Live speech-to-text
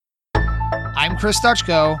I'm Chris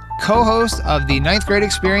Dutchko, co-host of the Ninth Grade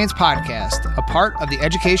Experience podcast, a part of the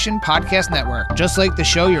Education Podcast Network, just like the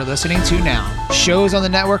show you're listening to now. Shows on the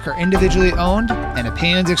network are individually owned, and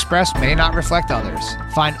opinions expressed may not reflect others.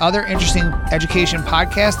 Find other interesting education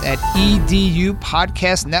podcasts at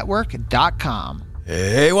edupodcastnetwork.com.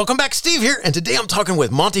 Hey, welcome back. Steve here, and today I'm talking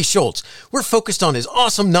with Monte Schulz. We're focused on his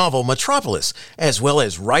awesome novel, Metropolis, as well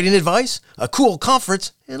as writing advice, a cool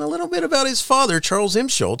conference, and a little bit about his father, Charles M.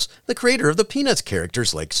 Schulz, the creator of the Peanuts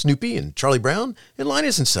characters like Snoopy and Charlie Brown and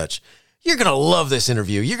Linus and such. You're going to love this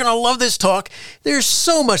interview. You're going to love this talk. There's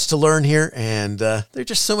so much to learn here, and there's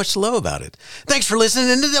just so much to love about it. Thanks for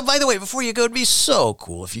listening. And by the way, before you go, it'd be so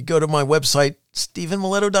cool if you go to my website,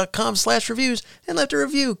 stephenmiletto.com/reviews, and left a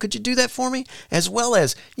review. Could you do that for me? As well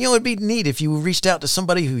as, it'd be neat if you reached out to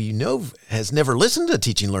somebody who you know has never listened to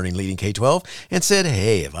Teaching, Learning, Leading K-12 and said,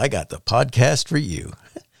 hey, have I got the podcast for you?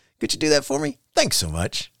 Could you do that for me? Thanks so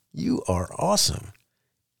much. You are awesome.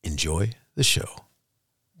 Enjoy the show.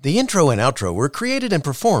 The intro and outro were created and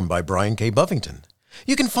performed by Brian K. Buffington.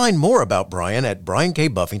 You can find more about Brian at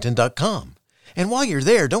briankbuffington.com. And while you're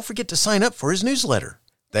there, don't forget to sign up for his newsletter.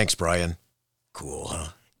 Thanks, Brian. Cool,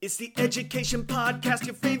 huh? It's the Education Podcast,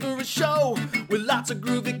 your favorite show, with lots of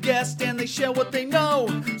groovy guests and they share what they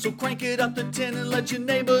know. So crank it up to 10 and let your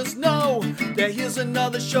neighbors know that here's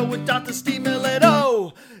another show with Dr. Steve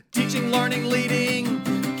Miletto. Teaching, learning, leading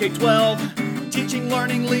K-12. Teaching,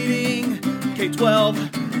 learning, leading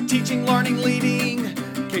K-12. Teaching, learning, leading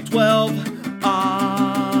K-12.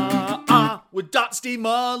 With Dr. Steve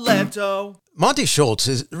Miletto. Monte Schulz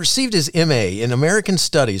has received his M.A. in American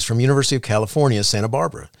Studies from University of California, Santa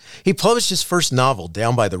Barbara. He published his first novel,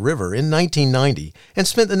 Down by the River, in 1990 and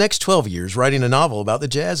spent the next 12 years writing a novel about the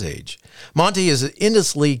Jazz Age. Monte is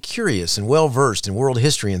endlessly curious and well-versed in world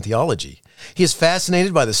history and theology. He is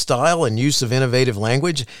fascinated by the style and use of innovative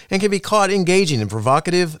language and can be caught engaging in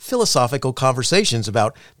provocative, philosophical conversations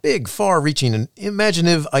about big, far-reaching and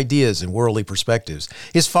imaginative ideas and worldly perspectives.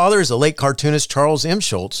 His father is the late cartoonist Charles M.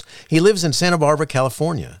 Schulz. He lives in Santa Barbara,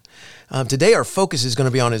 California. Today, our focus is going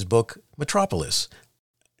to be on his book, Metropolis.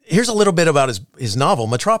 Here's a little bit about his novel,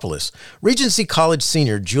 Metropolis. Regency College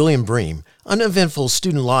senior Julian Bream, uneventful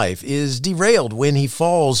student life, is derailed when he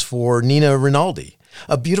falls for Nina Rinaldi,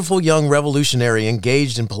 a beautiful young revolutionary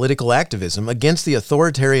engaged in political activism against the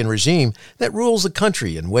authoritarian regime that rules the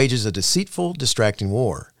country and wages a deceitful, distracting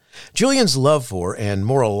war. Julian's love for and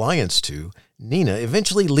moral alliance to Nina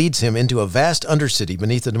eventually leads him into a vast undercity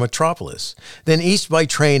beneath the metropolis, then east by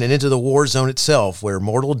train and into the war zone itself, where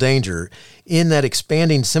mortal danger in that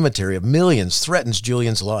expanding cemetery of millions threatens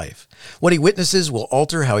Julian's life. What he witnesses will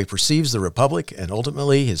alter how he perceives the Republic and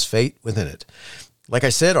ultimately his fate within it. Like I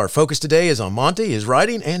said, our focus today is on Monte, his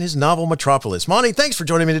writing, and his novel, Metropolis. Monte, thanks for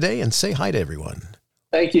joining me today, and say hi to everyone.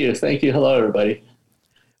 Thank you. Thank you. Hello, everybody.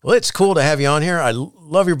 Well, it's cool to have you on here. I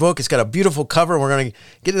love your book. It's got a beautiful cover. We're going to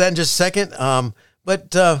get to that in just a second.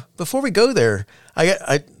 But before we go there,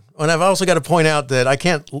 and I've also got to point out that I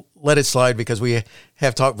can't let it slide because we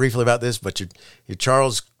have talked briefly about this, but you're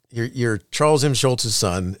Charles M. Schulz's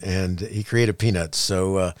son, and he created Peanuts.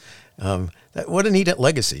 So what a neat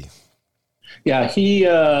legacy. Yeah, he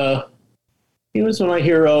was one of my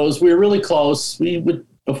heroes. We were really close.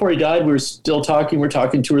 Before he died, we were still talking. We're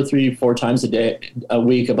talking 2 or 3, 4 times a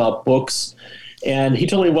week about books. And he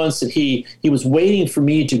told me once that he was waiting for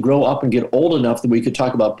me to grow up and get old enough that we could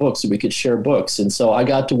talk about books and we could share books. And so I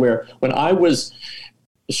got to where when I was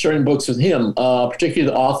sharing books with him,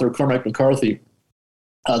 particularly the author Cormac McCarthy,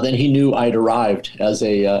 then he knew I'd arrived as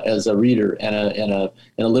a reader and a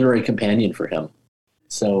literary companion for him.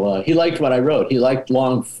 So he liked what I wrote. He liked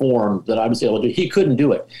long form that I was able to do. He couldn't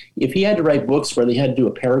do it. If he had to write books where they had to do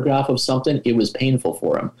a paragraph of something, it was painful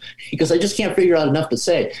for him because I just can't figure out enough to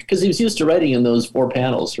say because he was used to writing in those 4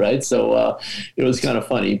 panels, right? So it was kind of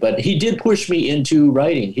funny. But he did push me into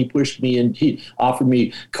writing. He pushed me in. He offered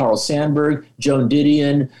me Carl Sandburg, Joan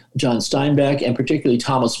Didion, John Steinbeck, and particularly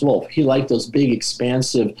Thomas Wolfe. He liked those big,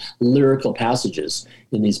 expansive lyrical passages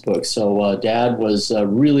in these books. So Dad was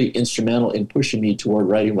really instrumental in pushing me toward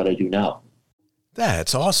writing what I do now.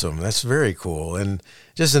 That's awesome. That's very cool. And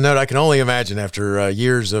just a note, I can only imagine after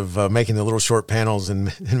years of making the little short panels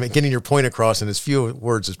and getting your point across in as few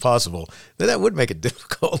words as possible, that would make it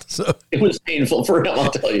difficult. So it was painful for him,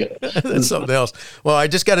 I'll tell you. That's something else. Well, I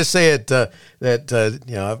just got to say it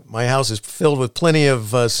that my house is filled with plenty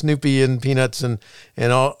of Snoopy and Peanuts and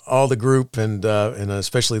all the group and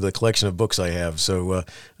especially the collection of books I have. So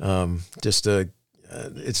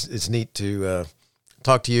it's neat to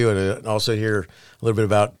talk to you and also hear a little bit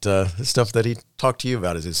about the stuff that he talked to you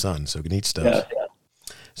about as his son. So neat stuff. Yeah.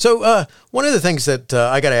 So one of the things that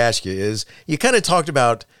I got to ask you is, you kind of talked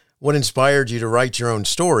about what inspired you to write your own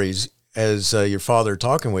stories as your father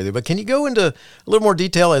talking with you, but can you go into a little more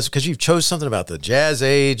detail, as because you've chose something about the Jazz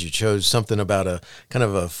Age, you chose something about a kind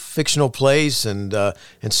of a fictional place, and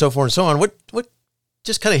so forth and so on. What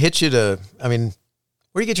just kind of hit you to, I mean,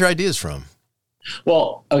 where do you get your ideas from?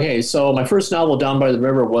 Well, okay, so my first novel, Down by the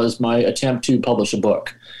River, was my attempt to publish a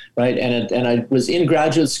book, right? And I was in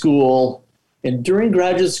graduate school, and during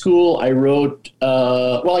graduate school, I wrote,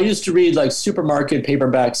 I used to read like supermarket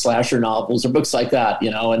paperback slasher novels or books like that,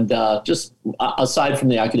 and just aside from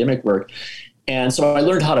the academic work. And so I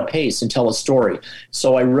learned how to pace and tell a story.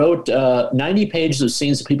 So I wrote 90 pages of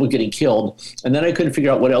scenes of people getting killed, and then I couldn't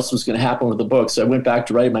figure out what else was going to happen with the book. So I went back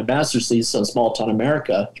to writing my master's thesis on small town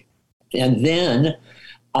America. And then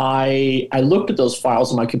I looked at those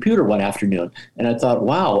files on my computer one afternoon, and I thought,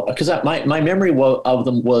 wow, because my memory of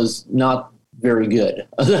them was not very good.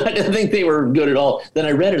 I didn't think they were good at all. Then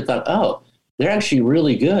I read it and thought, oh, they're actually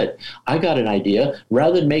really good. I got an idea.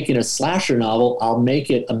 Rather than making a slasher novel, I'll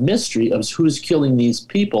make it a mystery of who's killing these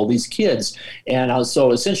people, these kids. And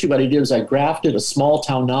so essentially what I did was I grafted a small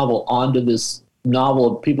town novel onto this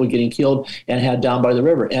novel of people getting killed and had Down by the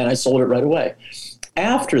River, and I sold it right away.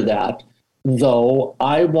 After that, though,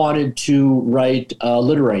 I wanted to write a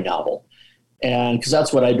literary novel, and because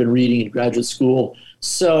that's what I'd been reading in graduate school.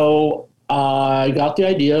 So I got the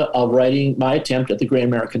idea of writing my attempt at the Great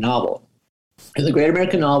American Novel. And the Great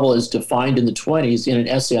American Novel, as defined in the 1920s in an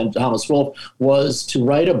essay on Thomas Wolfe, was to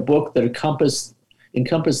write a book that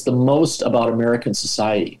encompassed the most about American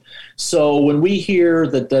society. So when we hear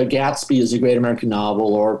that the Gatsby is a great American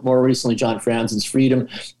novel, or more recently John Franzen's Freedom,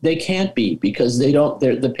 they can't be, because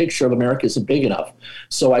the picture of America isn't big enough.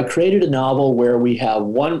 So I created a novel where we have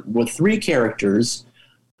one with three characters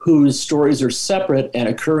whose stories are separate and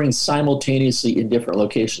occurring simultaneously in different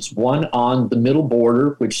locations. One on the middle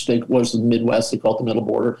border, which was the Midwest, they call it the middle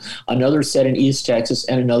border, another set in East Texas,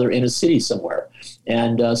 and another in a city somewhere,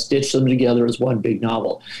 and stitched them together as one big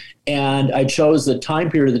novel. And I chose the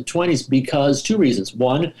time period of the 1920s because two reasons.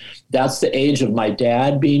 One, that's the age of my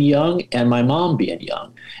dad being young and my mom being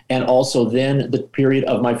young. And also then the period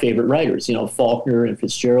of my favorite writers, Faulkner and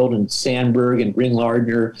Fitzgerald and Sandberg and Ring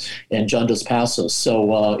Lardner and John Dos Passos.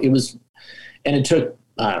 So it took,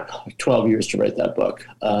 12 years to write that book.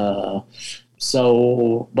 But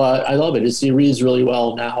I love it. It reads really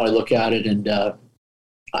well now. I look at it and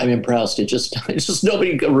I'm impressed. It's just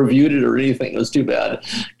nobody reviewed it or anything. It was too bad,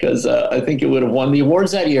 because I think it would have won the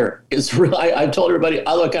awards that year. I've told everybody,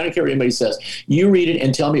 I don't care what anybody says. You read it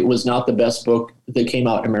and tell me it was not the best book that came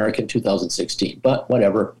out in America in 2016. But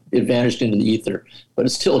whatever, it vanished into the ether. But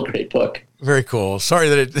it's still a great book. Very cool. Sorry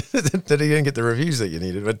that it didn't get the reviews that you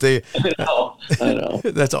needed, but I know.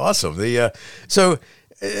 That's awesome. So.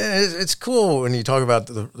 It's cool when you talk about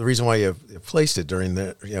the reason why you placed it during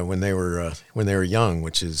when they were young,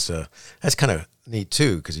 which is that's kind of neat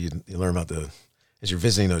too, because you learn about as you're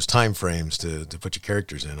visiting those time frames to put your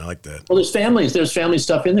characters in. I like that. Well, there's family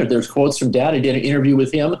stuff in there. There's quotes from Dad. I did an interview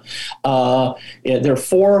with him. There are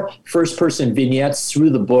 4 first-person vignettes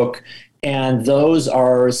through the book. And those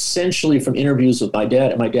are essentially from interviews with my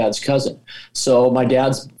dad and my dad's cousin. So my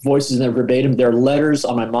dad's voice is in there verbatim. There are letters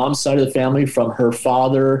on my mom's side of the family from her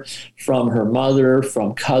father, from her mother,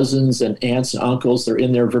 from cousins and aunts and uncles. They're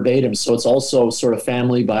in there verbatim. So it's also sort of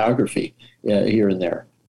family biography here and there.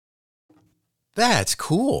 That's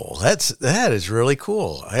cool. That is really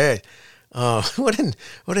cool. Hey, what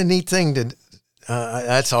a neat thing to.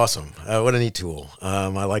 That's awesome. What a neat tool. I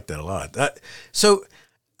like that a lot. So.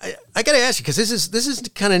 I got to ask you, because this is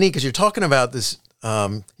kind of neat, because you're talking about this.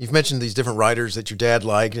 You've mentioned these different writers that your dad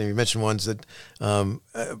liked, and you mentioned ones that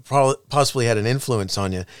possibly had an influence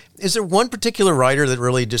on you. Is there one particular writer that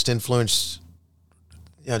really just influenced,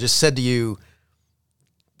 just said to you,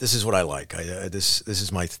 "This is what I like. This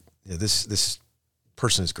is my this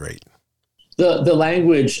person is great." The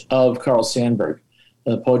language of Carl Sandburg.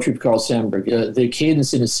 The poetry of Carl Sandburg, the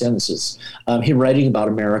cadence in his sentences, him writing about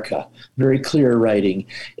America, very clear writing.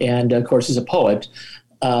 And of course, he's a poet.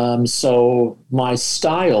 So my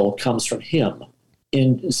style comes from him.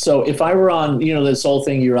 And so if I were on, this whole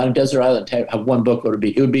thing, you're on a desert island, to have one book, what would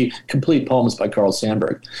it be? It would be complete poems by Carl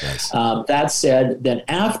Sandburg. Nice. That said, then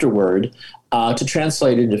afterward, to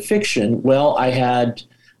translate into fiction, well, I had...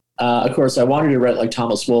 of course, I wanted to write like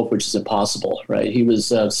Thomas Wolfe, which is impossible, right? He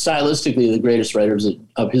was stylistically the greatest writers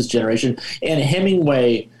of his generation. And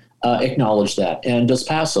Hemingway acknowledged that. And Dos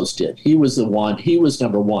Passos did. He was the one. He was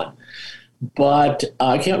number one. but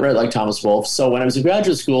I can't write like Thomas Wolfe. So when I was in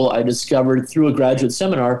graduate school, I discovered through a graduate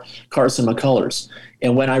seminar Carson McCullers.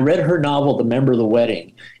 And when I read her novel, The Member of the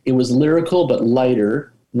Wedding, it was lyrical but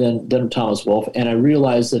lighter than Thomas Wolfe. And I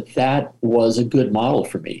realized that that was a good model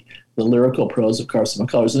for me, the lyrical prose of Carson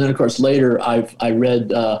McCullers. And then, of course, later I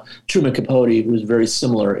read Truman Capote, who was very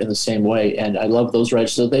similar in the same way. And I love those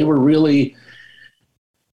writers. So they were really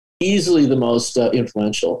easily the most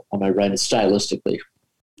influential on my writing stylistically.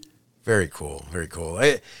 Very cool. Very cool.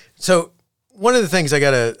 So one of the things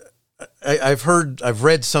I've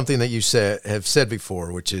read something that you have said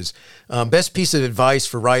before, which is best piece of advice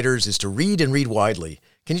for writers is to read and read widely.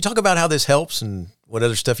 Can you talk about how this helps and what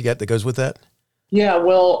other stuff you got that goes with that? Yeah,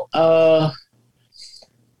 well,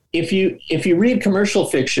 if you read commercial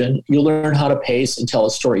fiction, you'll learn how to pace and tell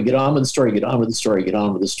a story. Get on with the story, get on with the story, get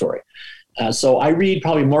on with the story. So I read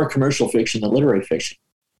probably more commercial fiction than literary fiction.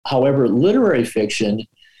 However, literary fiction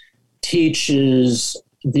teaches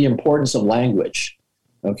the importance of language,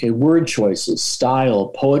 okay, word choices, style,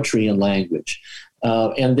 poetry, and language.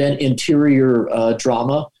 And then interior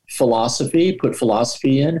drama, philosophy, put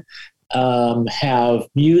philosophy in, have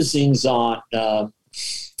musings on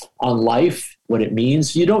life, what it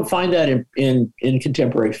means. You don't find that in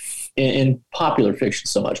contemporary, in popular fiction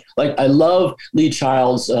so much. Like I love Lee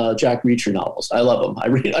Child's Jack Reacher novels. I love them. I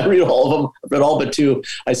read all of them. I've read all but two.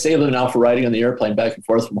 I save them now for writing on the airplane back and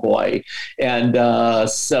forth from Hawaii. And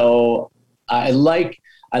so I like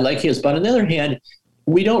his. But on the other hand,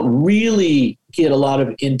 we don't really get a lot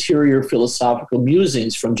of interior philosophical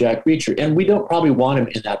musings from Jack Reacher, and we don't probably want him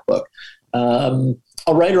in that book.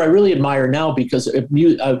 A writer I really admire now, because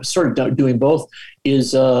I've sort of doing both,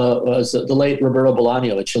 is the late Roberto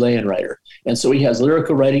Bolaño, a Chilean writer. And so he has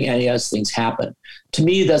lyrical writing and he has things happen. To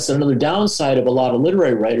me, that's another downside of a lot of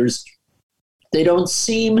literary writers. They don't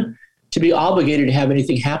seem to be obligated to have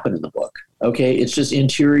anything happen in the book. Okay, it's just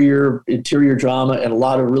interior drama and a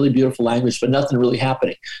lot of really beautiful language, but nothing really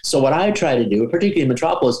happening. So what I try to do, particularly in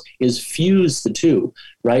Metropolis, is fuse the two,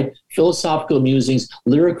 right? Philosophical musings,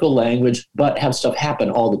 lyrical language, but have stuff happen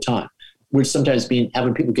all the time, which sometimes mean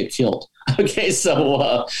having people get killed. Okay, so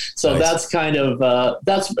nice. That's kind of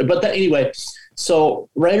anyway. So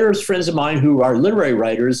writers, friends of mine who are literary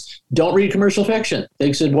writers, don't read commercial fiction.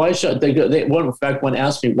 They said, why should they go? One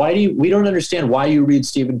asked me, we don't understand why you read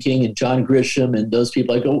Stephen King and John Grisham and those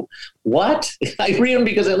people. I go, what? I read them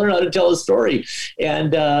because I learn how to tell a story.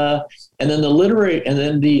 And then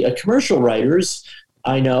the commercial writers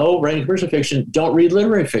I know writing commercial fiction don't read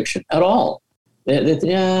literary fiction at all. I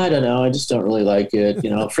don't know. I just don't really like it.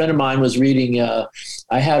 A friend of mine was reading,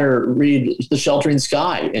 I had her read The Sheltering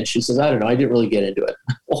Sky, and she says, I don't know, I didn't really get into it.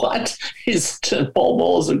 What? Paul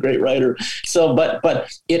Bowles is a great writer. So, but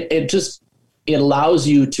it allows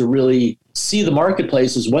you to really see the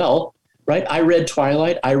marketplace as well, right? I read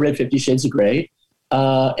Twilight. I read 50 Shades of Grey.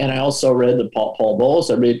 And I also read Paul Bowles.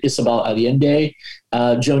 I read Isabel Allende,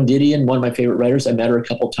 Joan Didion, one of my favorite writers. I met her a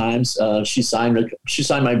couple times. She signed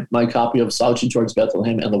my copy of Solitude Towards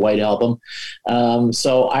Bethlehem and the White Album.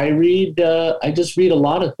 So I just read a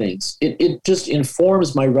lot of things. It just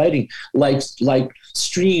informs my writing, like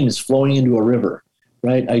streams flowing into a river,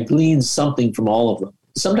 right? I glean something from all of them.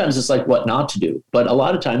 Sometimes it's like what not to do, but a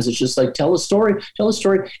lot of times it's just like tell a story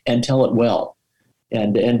and tell it well,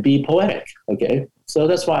 and be poetic. Okay. So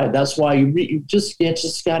that's why you just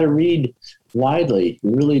got to read widely.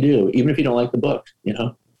 You really do, even if you don't like the book.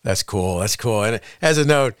 That's cool. And as a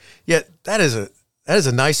note, that is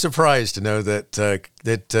a nice surprise to know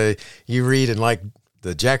that you read and like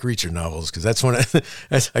the Jack Reacher novels, because that's one I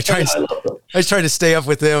try to stay up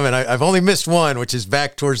with them, and I've only missed one, which is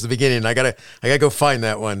back towards the beginning. I gotta go find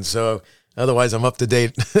that one. So otherwise, I'm up to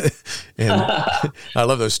date, and I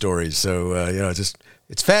love those stories. So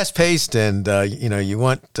it's fast paced, and you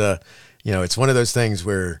want it's one of those things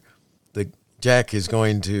where the Jack is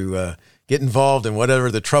going to get involved in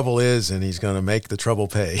whatever the trouble is, and he's going to make the trouble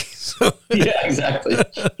pay. So. Yeah, exactly.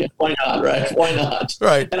 Yeah, why not, right? Why not?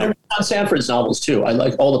 Right. And I read Tom Sanford's novels too. I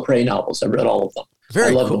like all the Prey novels. I've read all of them. Very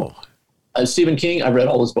I love cool. them. Stephen King, I've read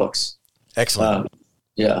all his books. Excellent.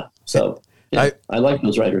 So I like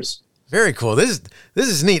those writers. Very cool. This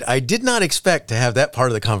is neat. I did not expect to have that part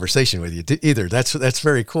of the conversation with you either. That's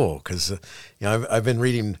very cool, because I've been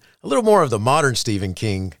reading a little more of the modern Stephen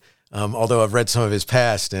King, although I've read some of his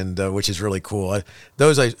past, and which is really cool. I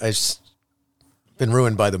been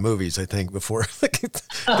ruined by the movies, I think, before.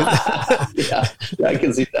 Yeah, I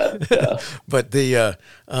can see that. Yeah. But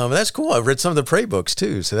that's cool. I've read some of the Prey books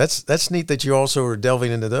too, so that's neat that you also are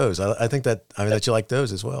delving into those. I think that that you like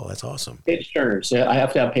those as well. That's awesome. Page turners. Yeah, I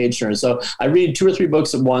have to have page turners. So I read 2 or 3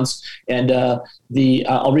 books at once, and I'll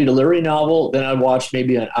read a literary novel, then I watch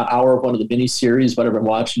maybe an hour of one of the mini series, whatever I'm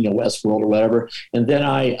watching, Westworld or whatever, and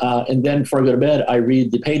then before I go to bed, I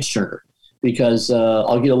read the page turner. Because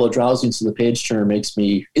I'll get a little drowsy, so the page turner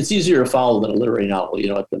it's easier to follow than a literary novel,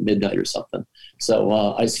 at the midnight or something.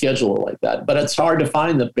 So I schedule it like that. But it's hard to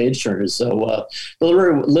find the page turners. So the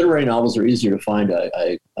literary novels are easier to find,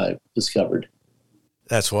 I discovered.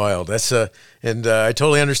 That's wild. That's and I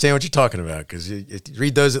totally understand what you're talking about, because you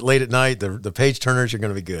read those late at night, the page turners are going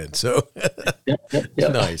to be good. So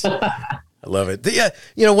Yep. Nice. I love it.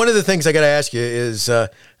 One of the things I got to ask you is,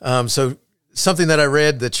 so something that I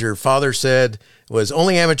read that your father said was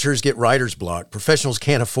only amateurs get writer's block. Professionals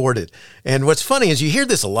can't afford it. And what's funny is you hear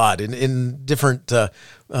this a lot in different,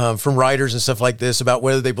 from writers and stuff like this, about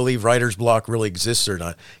whether they believe writer's block really exists or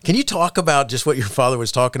not. Can you talk about just what your father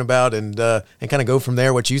was talking about and kind of go from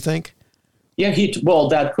there, what you think? Yeah,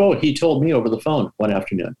 that quote, he told me over the phone one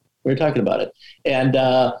afternoon. We were talking about it. And,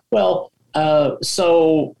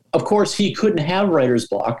 so of course he couldn't have writer's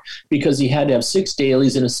block because he had to have 6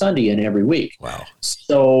 dailies and a Sunday in every week. Wow.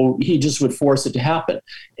 So he just would force it to happen.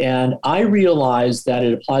 And I realized that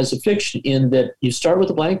it applies to fiction in that you start with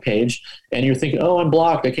a blank page and you're thinking, oh, I'm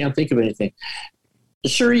blocked, I can't think of anything.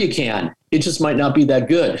 Sure you can. It just might not be that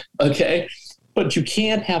good, okay? But you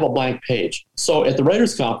can't have a blank page. So at the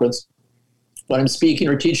writers' conference, when I'm speaking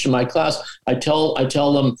or teaching my class, I tell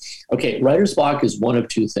them, okay, writer's block is one of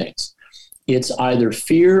 2 things. It's either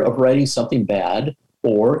fear of writing something bad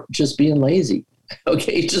or just being lazy.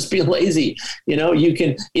 Okay, just being lazy. You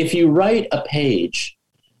can, if you write a page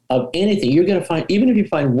of anything, you're going to find, even if you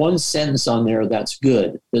find one sentence on there that's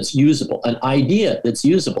good, that's usable, an idea that's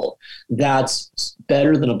usable, that's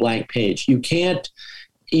better than a blank page. You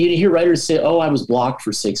hear writers say, oh, I was blocked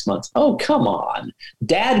for 6 months. Oh, come on.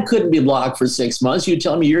 Dad couldn't be blocked for 6 months. You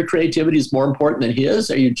tell me your creativity is more important than his?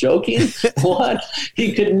 Are you joking? What?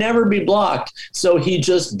 He could never be blocked. So he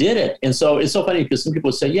just did it. And so it's so funny because some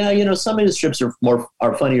people say, yeah, some of his strips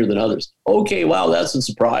are funnier than others. Okay, wow, that's a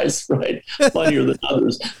surprise, right? Funnier than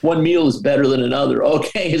others. One meal is better than another.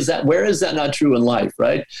 Okay, where is that not true in life,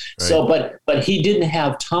 right? So, but he didn't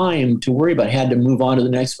have time to worry about it. He had to move on to the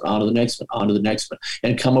next one, on to the next one, on to the next one,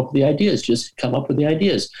 and come up with the ideas. Just come up with the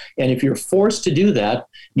ideas. And if you're forced to do that,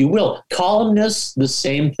 you will. Columnists, the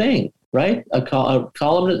same thing, right? A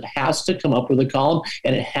columnist has to come up with a column,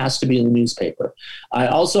 and it has to be in the newspaper.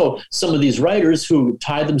 Some of these writers who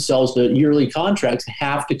tie themselves to yearly contracts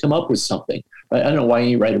have to come up with something. Right? I don't know why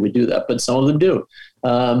any writer would do that, but some of them do.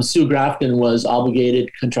 Sue Grafton was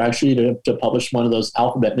obligated contractually to publish one of those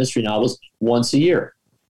alphabet mystery novels once a year.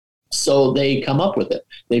 So they come up with it.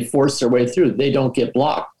 They force their way through. They don't get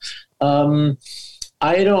blocked. And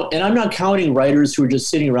I'm not counting writers who are just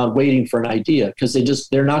sitting around waiting for an idea because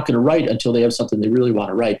they're not going to write until they have something they really want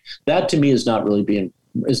to write. That to me is not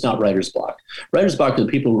writer's block. Writer's block are the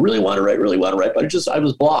people who really want to write, but I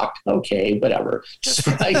was blocked. Okay, whatever. Just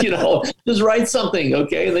write, just write something,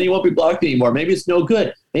 okay? And then you won't be blocked anymore. Maybe it's no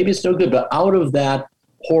good. But out of that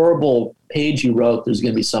horrible page you wrote, there's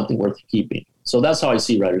going to be something worth keeping. So that's how I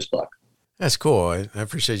see writer's block. That's cool. I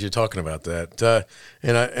appreciate you talking about that.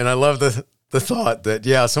 And I love the thought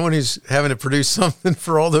that, someone who's having to produce something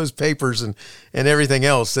for all those papers and everything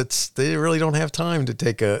else, they really don't have time to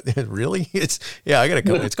take really? It's going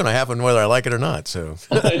to happen whether I like it or not. So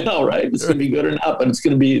I know, right? It's going to be good or not, but it's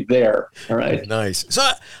going to be there. All right. Nice. So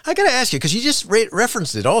I got to ask you, because you just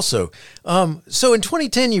referenced it also. So in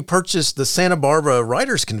 2010, you purchased the Santa Barbara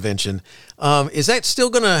Writers Convention. Is that still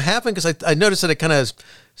going to happen? Because I noticed that it kind of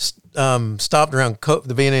stopped around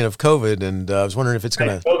the beginning of COVID, and I was wondering if it's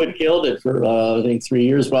going to... COVID killed it for, I think, 3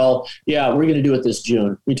 years. Well, yeah, we're going to do it this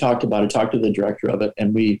June. We talked about it, talked to the director of it,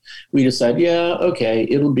 and we decided, okay,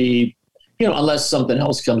 it'll be, unless something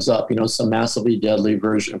else comes up, some massively deadly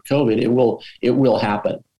version of COVID, it will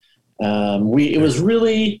happen.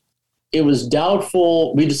 It was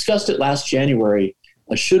doubtful. We discussed it last January.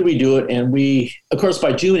 Should we do it? And of course,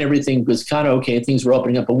 by June, everything was kind of okay. Things were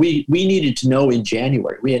opening up, but we needed to know in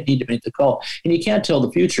January. We need to make the call, and you can't tell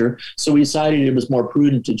the future. So we decided it was more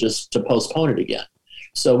prudent to postpone it again.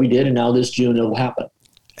 So we did, and now this June it will happen.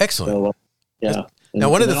 Excellent. So, yeah. Now,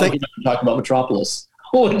 one of the things talk about Metropolis,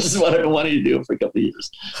 which is what I've been wanting to do for a couple of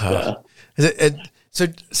years.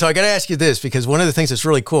 So I got to ask you this, because one of the things that's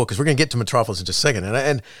really cool, because we're going to get to Metropolis in just a second,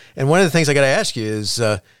 and one of the things I got to ask you is,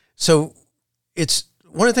 so it's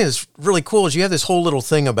one of the things that's really cool is you have this whole little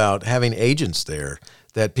thing about having agents there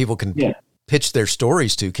that people can pitch their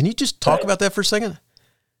stories to. Can you just talk about that for a second?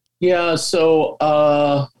 Yeah. So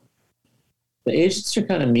the agents are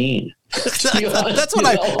kind of mean. That's what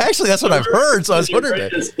I've heard. So I was wondering.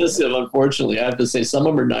 Dismissive, unfortunately, I have to say some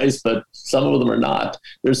of them are nice, but some of them are not.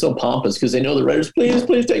 They're so pompous because they know the writers.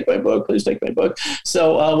 Please take my book. Please take my book.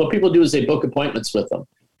 So what people do is they book appointments with them.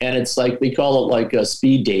 And it's like, we call it like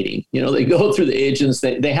speed dating. They go through the agents.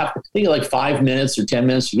 They have to think like 5 minutes or 10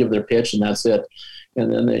 minutes to give their pitch, and that's it. And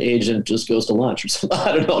then the agent just goes to lunch or something.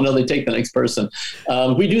 I don't know. No, they take the next person.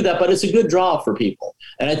 We do that, but it's a good draw for people.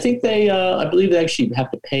 And I think I believe they actually have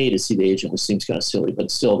to pay to see the agent, which seems kind of silly, but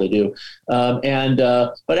still they do.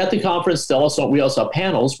 But at the conference, we also have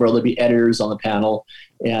panels where there'll be editors on the panel.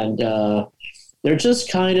 And they're just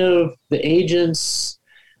kind of the agents.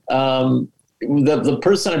 The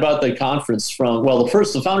person about the conference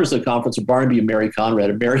the founders of the conference are Barnaby and Mary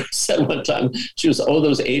Conrad. And Mary said one time, she was,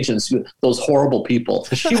 those agents, those horrible people.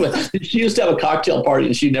 She used to have a cocktail party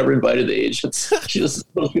and she never invited the agents.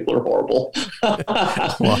 Those people are horrible.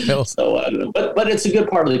 So I don't know. But it's a good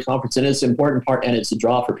part of the conference, and it's an important part, and it's a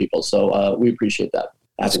draw for people. So we appreciate that.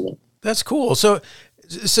 That's cool. So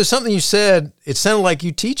something you said, it sounded like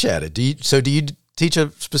you teach at it. Do you teach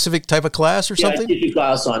a specific type of class or something? I teach a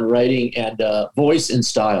class on writing and voice and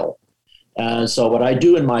style. So what I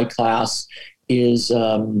do in my class is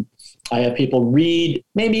I have people read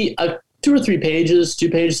maybe 2 or 3 pages,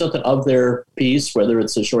 2 pages, something of their piece, whether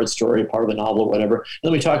it's a short story, part of a novel, or whatever. And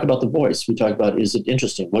then we talk about the voice. We talk about, is it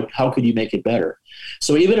interesting? How could you make it better?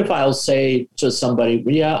 So even if I'll say to somebody,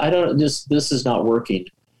 this is not working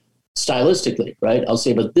stylistically, right? I'll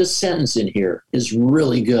say, but this sentence in here is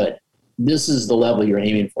really good. This is the level you're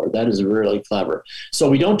aiming for. That is really clever.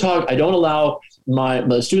 So I don't allow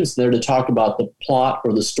my students there to talk about the plot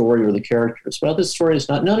or the story or the characters. Well, this story is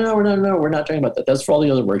not, no, we're not talking about that. That's for all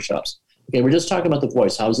the other workshops. Okay, we're just talking about the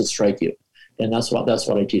voice. How does it strike you? And that's what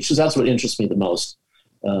I teach, because that's what interests me the most.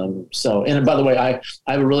 And by the way,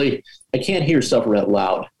 I can't hear stuff read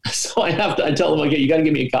loud. So I tell them, okay, you got to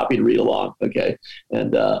give me a copy to read along. Okay.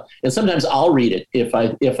 And sometimes I'll read it. If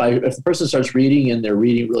the person starts reading and they're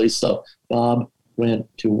reading really slow, Bob went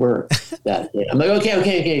to work that day. I'm like,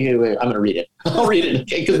 okay, wait, I'm going to read it. I'll read it.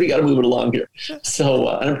 Okay. Cause we got to move it along here. So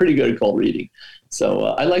and I'm pretty good at cold reading. So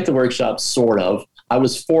I like the workshop, sort of. I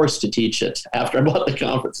was forced to teach it after I bought the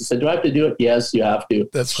conference. I said, do I have to do it? Yes, you have to.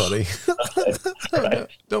 That's funny. Right.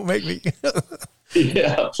 Don't make me.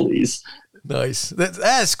 Yeah, please. Nice.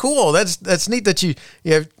 That's cool. That's neat that you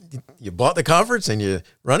bought the conference and you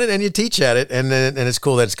run it and you teach at it, and it's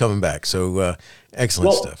cool that it's coming back. So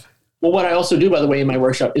excellent stuff. Well, what I also do, by the way, in my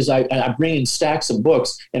workshop is I bring in stacks of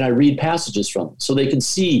books and I read passages from them so they can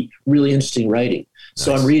see really interesting writing. Nice.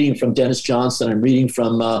 So I'm reading from Dennis Johnson. I'm reading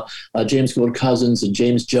from James Gould Cousins and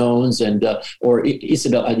James Jones and or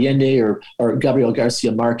Isabel Allende or Gabriel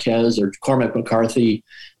Garcia Marquez or Cormac McCarthy.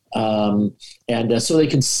 So they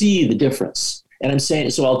can see the difference. And I'm saying,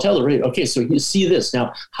 so I'll tell the reader, okay, so you see this.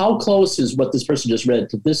 Now, how close is what this person just read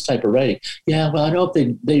to this type of writing? Yeah, well, I don't know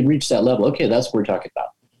if they reach that level. Okay, that's what we're talking about.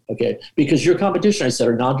 Okay, because your competition, I said,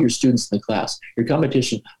 are not your students in the class. Your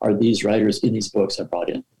competition are these writers in these books I brought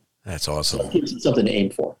in. That's awesome. So it's something to aim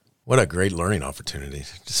for. What a great learning opportunity.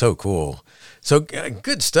 So cool. So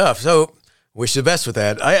good stuff. So wish you the best with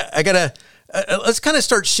that. I gotta, let's kind of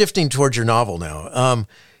start shifting towards your novel now.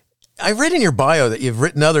 I read in your bio that you've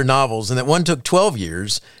written other novels and that one took 12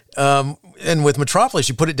 years. And with Metropolis,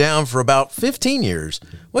 you put it down for about 15 years.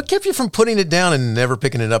 What kept you from putting it down and never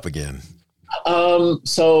picking it up again?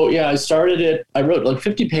 I started it. I wrote like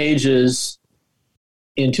 50 pages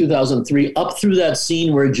in 2003, up through that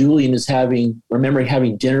scene where Julian is having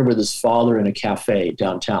dinner with his father in a cafe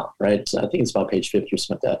downtown, right? So I think it's about page 50 or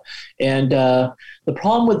something like that. And the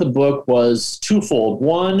problem with the book was twofold.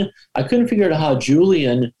 One, I couldn't figure out how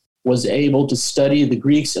Julian was able to study the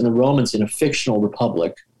Greeks and the Romans in a fictional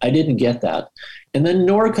republic. I didn't get that. And then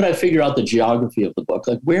nor could I figure out the geography of the book.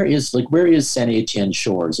 Where is Saint Etienne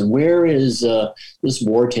shores, and where is this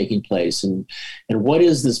war taking place, and what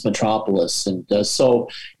is this Metropolis? And so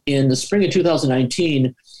in the spring of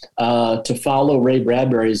 2019, to follow Ray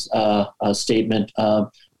Bradbury's statement,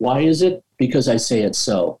 why is it? Because I say it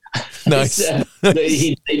so. Nice.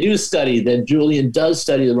 They do study that Julian does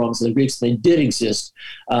study the Romans and the Greeks. And they did exist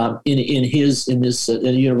in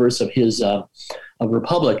the universe of his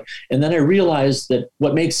Republic. And then I realized that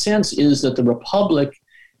what makes sense is that the Republic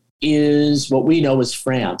is what we know as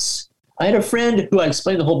France. I had a friend who I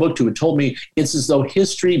explained the whole book to who told me it's as though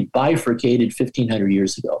history bifurcated 1,500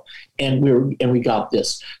 years ago. And we got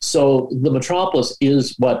this. So the Metropolis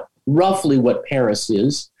is what roughly what Paris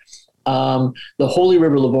is. The Holy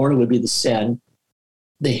River Livorno would be the Seine.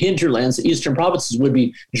 The hinterlands, the eastern provinces would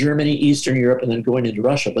be Germany, Eastern Europe, and then going into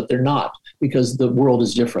Russia, but they're not because the world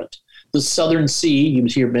is different. The Southern Sea, you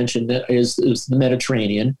hear mentioned, is the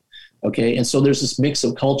Mediterranean. Okay, and so there's this mix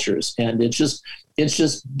of cultures, and it's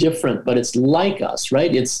just different, but it's like us,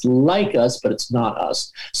 right? It's like us, but it's not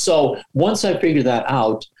us. So once I figured that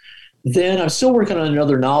out, then I'm still working on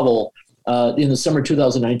another novel in the summer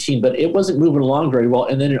 2019, but it wasn't moving along very well.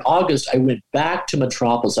 And then in August, I went back to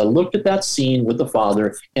Metropolis. I looked at that scene with the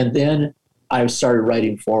father, and then I started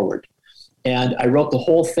writing forward. And I wrote the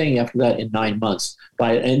whole thing after that in 9 months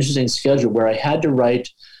by an interesting schedule where I had to write,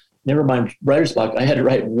 never mind writer's block, I had to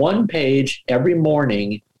write one page every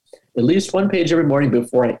morning, at least one page every morning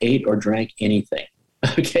before I ate or drank anything.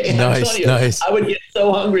 Okay. Nice. I would get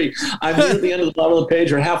so hungry. I'm near the end of the bottom of the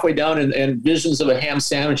page or halfway down, and visions of a ham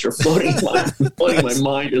sandwich are floating in my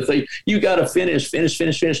mind. It's like, you got to finish.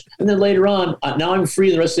 And then later on, now I'm free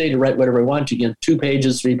the rest of the day to write whatever I want to. Again, 2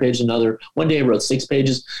 pages, 3 pages, another. One day I wrote 6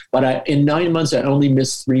 pages, but in 9 months, I only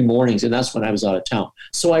missed 3 mornings, and that's when I was out of town.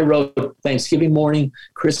 So I wrote Thanksgiving morning,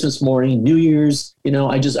 Christmas morning, New Year's.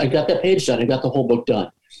 I got that page done. I got the whole book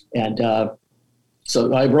done. And,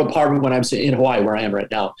 so I wrote part of it when I was in Hawaii, where I am right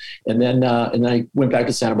now, and then I went back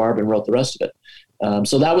to Santa Barbara and wrote the rest of it.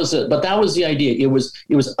 So that was but that was the idea. It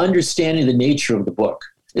was understanding the nature of the book.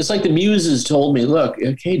 It's like the muses told me, look,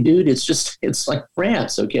 okay, dude, it's like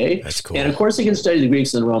France, okay? That's cool. And of course, he can study the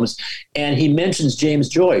Greeks and the Romans. And he mentions James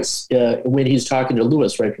Joyce when he's talking to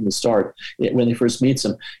Lewis right from the start, when he first meets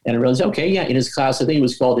him. And I realized, okay, yeah, in his class, I think it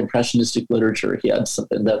was called Impressionistic Literature. He had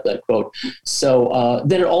something, that quote. So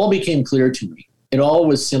then it all became clear to me. It all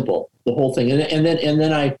was simple, the whole thing. And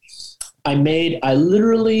then I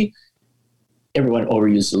literally, everyone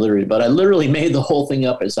overused literally, but I literally made the whole thing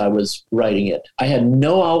up as I was writing it. I had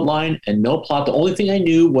no outline and no plot. The only thing I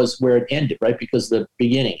knew was where it ended, right? Because the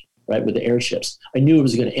beginning, right, with the airships, I knew it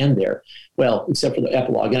was going to end there. Well, except for the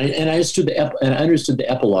epilogue. And I understood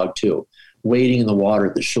the epilogue too, waiting in the water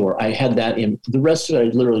at the shore. I had that in. The rest of it I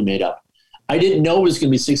literally made up. I didn't know it was going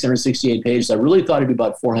to be 668 pages. I really thought it'd be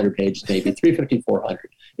about 400 pages, maybe 350, 400.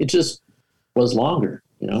 It just was longer,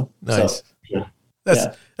 Nice. So, yeah.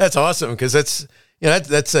 That's awesome, because that's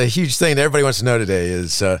a huge thing that everybody wants to know today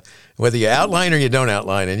is whether you outline or you don't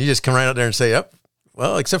outline, and you just come right out there and say, yep,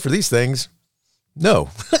 well, except for these things, no.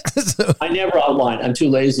 So. I never outline. I'm too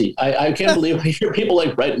lazy. I can't believe I hear people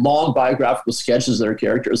write long biographical sketches of their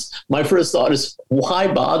characters. My first thought is, why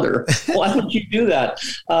bother? Why would you do that?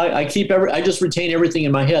 I just retain everything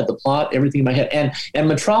in my head, the plot, everything in my head. And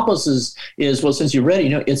Metropolis is well, since you read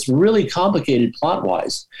it, it's really complicated plot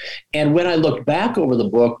wise. And when I looked back over the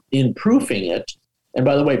book in proofing it, and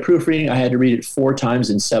by the way, proofreading, I had to read it 4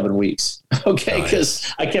 times in 7 weeks. Okay, because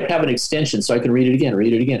I kept having extensions so I could read it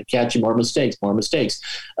again, catching more mistakes.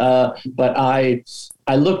 But I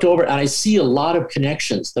looked over and I see a lot of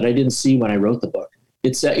connections that I didn't see when I wrote the book.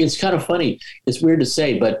 It's kind of funny. It's weird to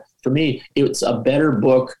say, but for me, it's a better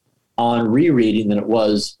book on rereading than it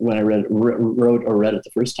was when I wrote or read it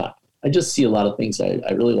the first time. I just see a lot of things I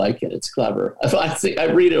really like it. It's clever. I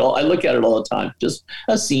read it all. I look at it all the time. Just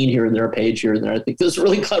a scene here and there, a page here and there. I think this is a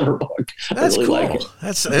really clever book. That's I really cool. like it.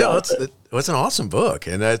 That's an awesome book,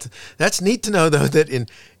 and that's neat to know though that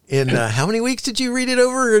in how many weeks did you read it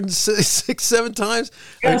over? In 6, 7 times?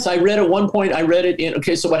 Yes, I read at one point. I read it in.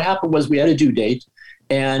 Okay, so what happened was we had a due date.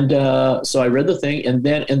 And so I read the thing, and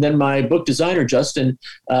then my book designer Justin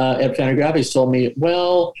at Fantagraphics told me,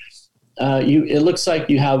 well, it looks like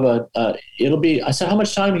you have it'll be. I said, how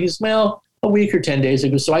much time? He goes, well, a week or 10 days. I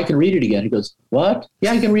go, so I can read it again. He goes, what?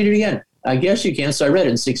 Yeah, I can read it again. I guess you can. So I read it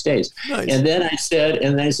in 6 days. Nice. And then I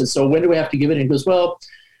said, so when do we have to give it? And he goes, well,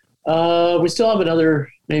 we still have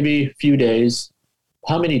another maybe few days.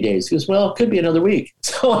 How many days? He goes, well, it could be another week.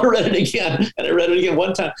 So I read it again, and I read it again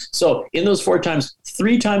one time. So in those 4 times,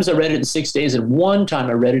 3 times I read it in 6 days, and 1 time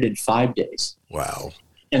I read it in 5 days. Wow.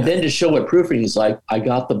 And then to show what proofreading is like, I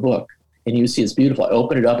got the book. And you see, it's beautiful. I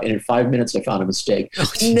opened it up, and in 5 minutes, I found a mistake.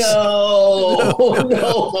 No.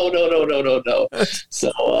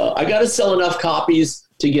 So I got to sell enough copies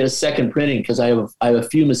to get a second printing because I have a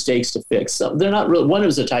few mistakes to fix. They're not really. One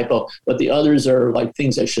was a typo, but the others are like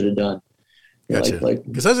things I should have done. Gotcha.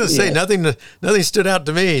 Because I was going to say nothing stood out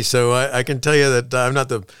to me, so I can tell you that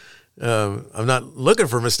I'm not looking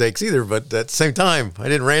for mistakes either. But at the same time, I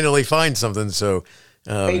didn't randomly find something. So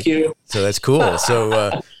thank you. So that's cool.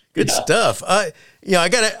 So. Good stuff. I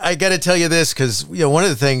gotta tell you this because one of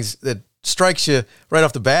the things that strikes you right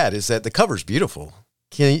off the bat is that the cover's beautiful.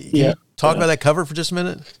 Can you talk about that cover for just a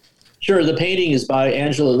minute? Sure. The painting is by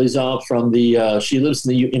Angela Lizon from she lives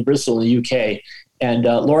in Bristol in the UK. And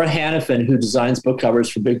Laura Hannafin, who designs book covers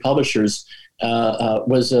for big publishers,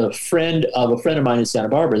 was a friend of mine in Santa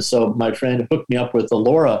Barbara. So my friend hooked me up with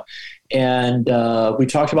Laura, and we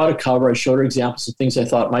talked about a cover. I showed her examples of things I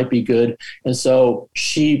thought might be good. And so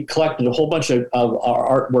she collected a whole bunch of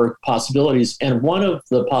our artwork possibilities. And one of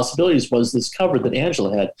the possibilities was this cover that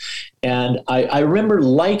Angela had. And I remember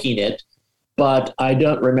liking it, but I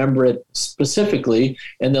don't remember it specifically.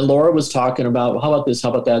 And then Laura was talking about, how about this, how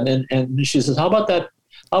about that? And she says, how about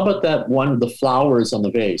that one with the flowers on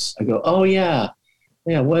the vase? I go, oh yeah.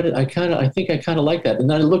 Yeah, I think I kind of like that. And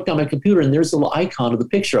then I looked on my computer and there's a little icon of the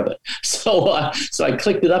picture of it. So I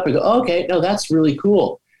clicked it up and go, okay, no, that's really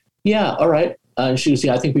cool. Yeah, all right. And she was,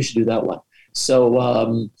 I think we should do that one.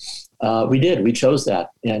 So we did. We chose that.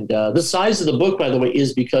 And the size of the book, by the way,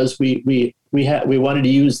 is because we wanted to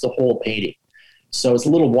use the whole painting. So it's a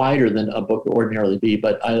little wider than a book would ordinarily be,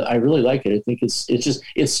 but I really like it. I think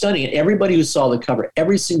it's stunning. And everybody who saw the cover,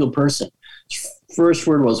 every single person, first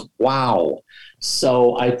word was, wow.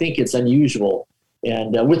 So I think it's unusual.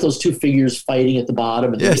 And with those two figures fighting at the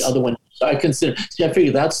bottom and the other one, so I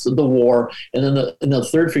figure that's the war. And then the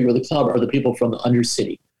third figure of the club are the people from the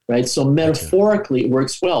Undercity. Right. So metaphorically, it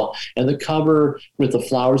works well. And the cover with the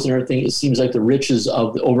flowers and everything, it seems like the riches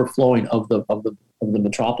of the overflowing of the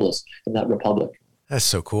metropolis in that republic. That's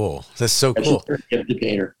so cool. That's so cool. The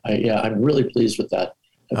painter. I'm really pleased with that.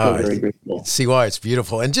 I feel very grateful. See why it's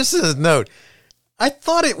beautiful. And just as a note, I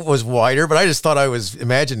thought it was wider, but I just thought I was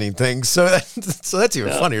imagining things. So that's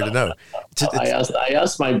even funnier to know. I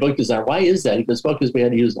asked my book designer, why is that? He goes, well, because we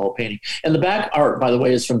had to use the whole painting. And the back art, by the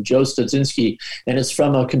way, is from Joe Studzinski, and it's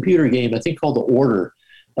from a computer game, I think called The Order.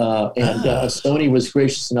 Sony was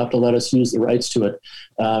gracious enough to let us use the rights to it.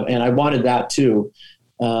 And I wanted that too.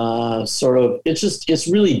 It's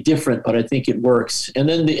really different, but I think it works. And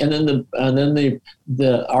then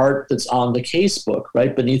the art that's on the case book,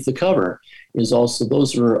 right beneath the cover, is also,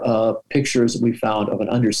 those are pictures that we found of an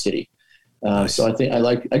Undercity. Nice. So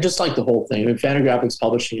I just like the whole thing. I mean, Fantagraphics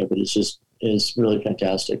publishing of it is really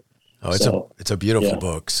fantastic. Oh, it's a beautiful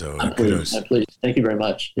book. So I'm pleased. Thank you very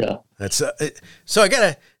much. Yeah. That's so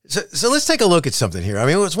let's take a look at something here. I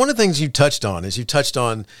mean, it's one of the things you touched on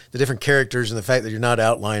the different characters and the fact that you're not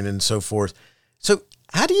outlining and so forth. So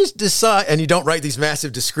how do you decide, and you don't write these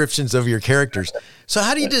massive descriptions of your characters. So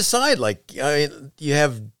how do you decide, you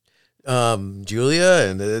have Julia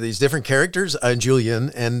and these different characters, Julian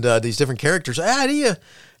and these different characters.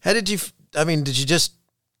 Did you just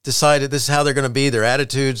decide that this is how they're going to be, their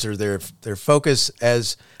attitudes or their focus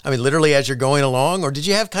literally as you're going along, or did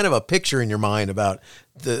you have kind of a picture in your mind about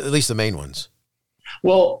at least the main ones?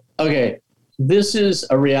 Well, okay. This is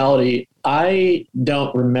a reality. I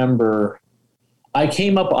don't remember. I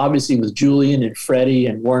came up obviously with Julian and Freddie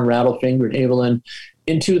and Warren Rattlefinger and Evelyn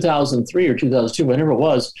in 2003 or 2002, whenever it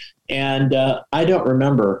was. And I don't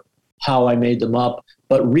remember how I made them up,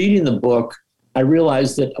 but reading the book, I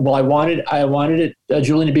realized that, I wanted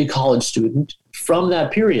Julian to be a college student from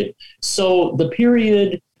that period. So the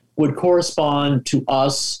period would correspond to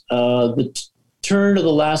us, the turn of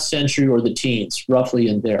the last century or the teens, roughly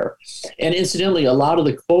in there. And incidentally, a lot of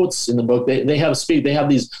the quotes in the book, they have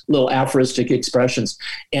these little aphoristic expressions,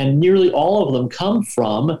 and nearly all of them come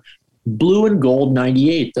from Blue and Gold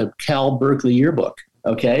 98, the Cal Berkeley yearbook.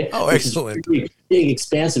 Okay. Oh, excellent. Big,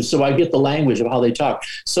 expansive. So I get the language of how they talk.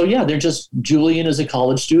 So yeah, they're just, Julian is a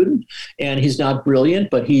college student and he's not brilliant,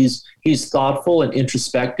 but he's thoughtful and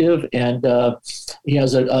introspective. And he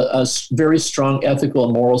has a very strong ethical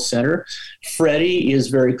and moral center. Freddie is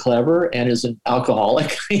very clever and is an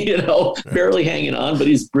alcoholic, barely hanging on, but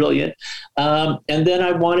he's brilliant. And then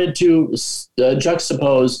I wanted to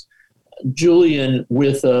juxtapose Julian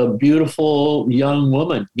with a beautiful young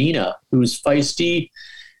woman, Nina, who's feisty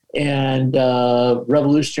and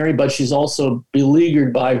revolutionary, but she's also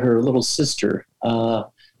beleaguered by her little sister,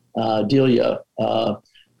 Delia,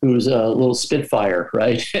 who's a little spitfire,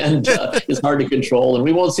 right? And is hard to control. And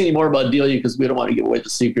we won't see any more about Delia because we don't want to give away the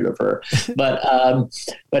secret of her.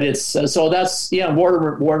 But it's so that's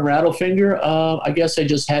Warren Rattlefinger. I guess I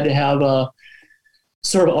just had to have a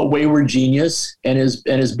sort of a wayward genius and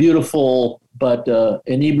his beautiful but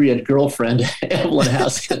inebriate girlfriend, Evelyn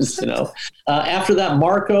Haskins. After that,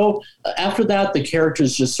 Marco. After that, the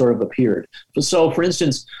characters just sort of appeared. So, for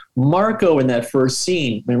instance, Marco in that first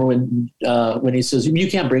scene. Remember when he says, "You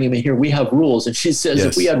can't bring him in here. We have rules," and she says,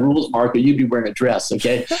 "If we had rules, Marco, you'd be wearing a dress."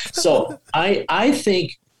 Okay. So I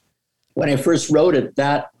think when I first wrote it,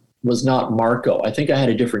 that was not Marco. I think I had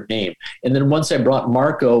a different name. And then once I brought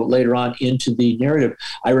Marco later on into the narrative,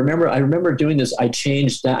 I remember doing this. I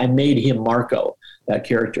changed that. I made him Marco, that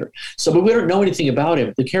character. So, but we don't know anything about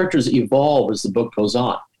him. The characters evolve as the book goes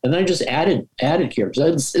on. And then I just added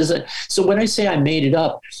characters. So when I say I made it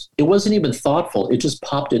up, it wasn't even thoughtful. It just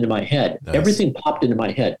popped into my head. Nice. Everything popped into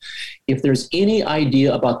my head. If there's any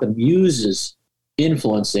idea about the muses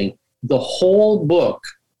influencing, the whole book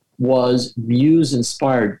was muse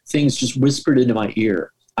inspired. Things just whispered into my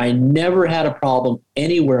ear. I never had a problem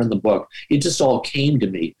anywhere in the book. It just all came to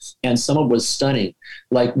me. And some of it was stunning,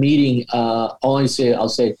 like meeting, I'll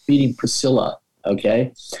say meeting Priscilla.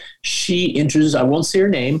 Okay. She introduced, I won't say her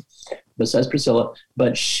name besides Priscilla,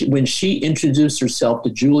 but when she introduced herself to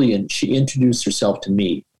Julian, she introduced herself to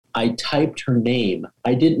me. I typed her name.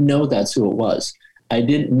 I didn't know that's who it was. I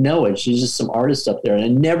didn't know it. She's just some artist up there. And I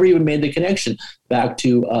never even made the connection back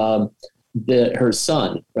to her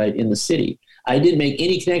son, right, in the city. I didn't make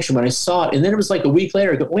any connection when I saw it. And then it was like a week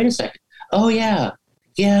later, I go, wait a second. Oh, yeah,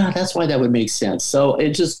 that's why that would make sense. So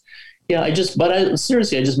it just, I just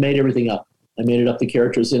made everything up. I made it up, the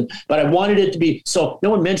characters, but I wanted it to be, so no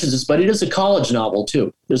one mentions this, but it is a college novel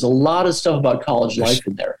too. There's a lot of stuff about college life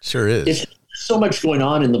in there. Sure is. It's so much going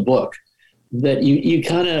on in the book that you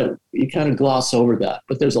kind of gloss over that,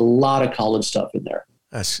 but there's a lot of college stuff in there.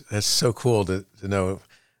 That's so cool to know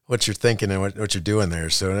what you're thinking and what you're doing there.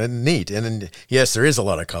 So neat. And yes, there is a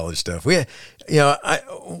lot of college stuff. One of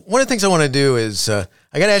the things I want to do is, I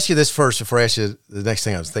got to ask you this first before I ask you the next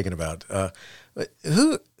thing I was thinking about.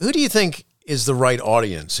 Who do you think is the right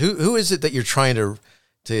audience? Who is it that you're trying to,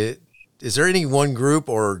 is there any one group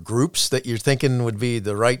or groups that you're thinking would be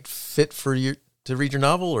the right fit for you to read your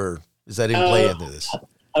novel, or is that even play into this?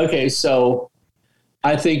 Okay. So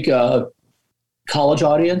I think, college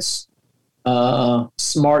audience,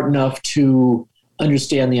 smart enough to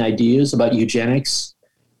understand the ideas about eugenics,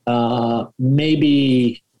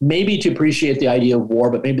 maybe to appreciate the idea of war,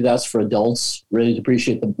 but maybe that's for adults, really to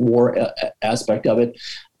appreciate the war aspect of it.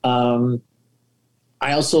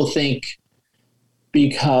 I also think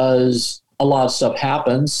because a lot of stuff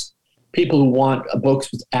happens, people who want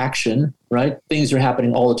books with action, right? Things are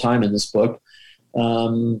happening all the time in this book.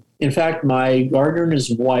 In fact, my gardener and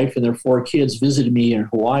his wife and their 4 kids visited me in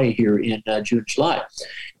Hawaii here in June and July.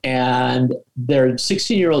 And their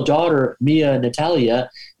 16-year-old daughter, Mia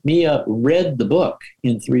read the book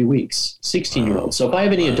in 3 weeks, 16-year-old. Wow. So if I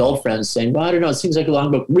have any adult friends saying, well, I don't know, it seems like a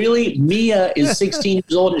long book. Really? Mia is 16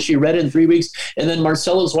 years old and she read it in 3 weeks. And then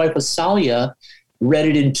Marcelo's wife, Asalia, read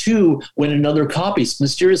it in 2 when another copy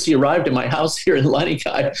mysteriously arrived at my house here in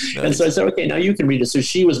Lanikai. Nice. And so I said, okay, now you can read it. So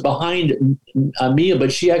she was behind Mia,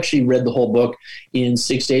 but she actually read the whole book in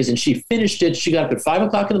 6 days and she finished it. She got up at 5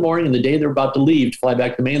 o'clock in the morning and the day they're about to leave to fly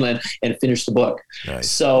back to the mainland and finish the book.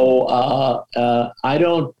 Nice. So I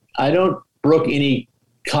don't brook any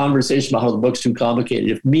conversation about how the book's too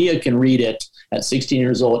complicated. If Mia can read it at 16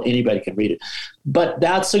 years old, anybody can read it. But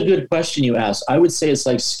that's a good question you asked. I would say it's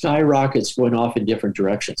like skyrockets going off in different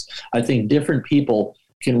directions. I think different people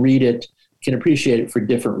can read it, can appreciate it for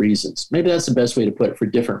different reasons. Maybe that's the best way to put it, for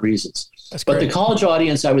different reasons. But the college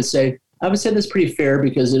audience, I would say that's pretty fair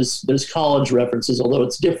because there's college references, although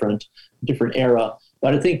it's different era.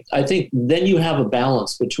 But I think then you have a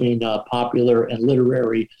balance between popular and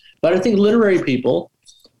literary. But I think literary people,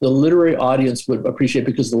 the literary audience would appreciate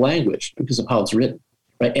because of the language, because of how it's written,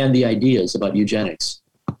 right, and the ideas about eugenics.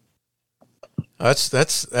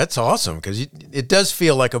 That's awesome because it does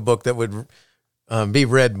feel like a book that would be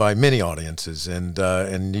read by many audiences, and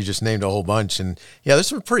you just named a whole bunch, and yeah, there's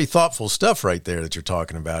some pretty thoughtful stuff right there that you're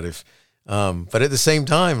talking about. But at the same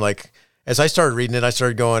time, like as I started reading it, I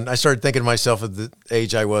started thinking to myself of the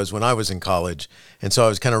age I was when I was in college, and so I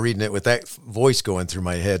was kind of reading it with that voice going through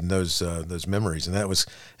my head and those memories, and that was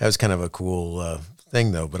kind of a cool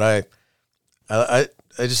thing, though. But I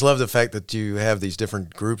just love the fact that you have these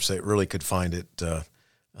different groups that really could find it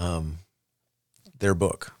their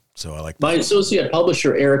book. So I like that. My associate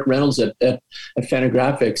publisher Eric Reynolds at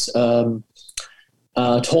Fantagraphics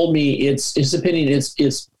told me his opinion.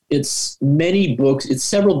 It's many books. It's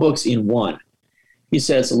several books in one. He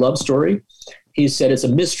said it's a love story. He said it's a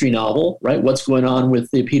mystery novel, right? What's going on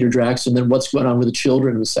with the Peter Jackson, then what's going on with the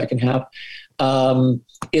children in the second half.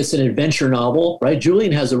 It's an adventure novel, right?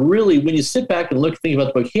 Julian has when you sit back and think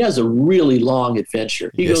about the book, he has a really long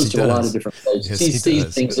adventure. He goes to a lot of different places. He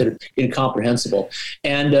sees things that are incomprehensible.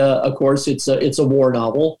 And of course, it's a war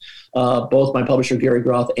novel. Both my publisher, Gary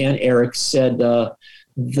Groth, and Eric said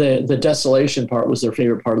the desolation part was their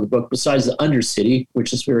favorite part of the book, besides the Undercity,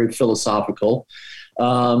 which is very philosophical.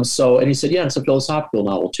 And he said, yeah, it's a philosophical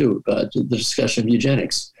novel too, the discussion of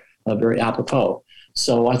eugenics. very apropos.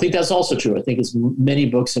 So I think that's also true. I think it's many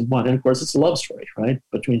books in one. And of course, it's a love story, right?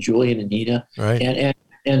 Between Julian and Nina. Right.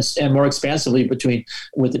 And more expansively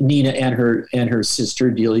with Nina and her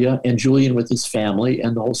sister Delia, and Julian with his family,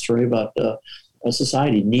 and the whole story about a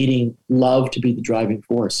society needing love to be the driving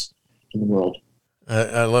force in the world.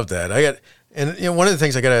 I love that. One of the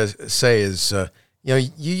things I got to say is,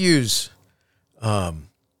 you use,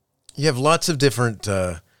 you have lots of different,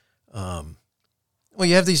 you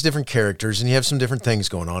have these different characters and you have some different things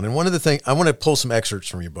going on. And one of the things, I want to pull some excerpts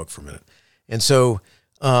from your book for a minute. And so,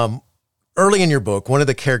 early in your book, one of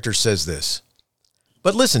the characters says this: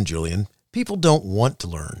 "But listen, Julian, people don't want to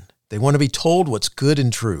learn. They want to be told what's good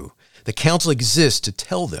and true. The council exists to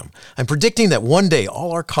tell them. I'm predicting that one day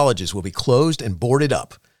all our colleges will be closed and boarded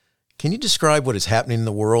up." Can you describe what is happening in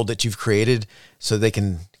the world that you've created so they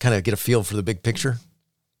can kind of get a feel for the big picture?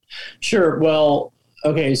 Sure. Well,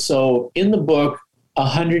 okay. So in the book,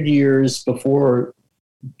 100 years before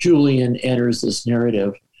Julian enters this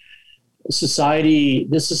narrative, this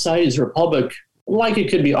society's republic, like it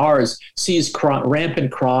could be ours, sees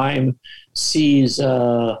rampant crime, sees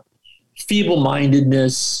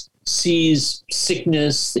feeble-mindedness, sees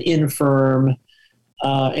sickness, the infirm,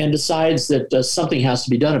 and decides that something has to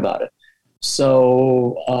be done about it.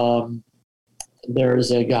 So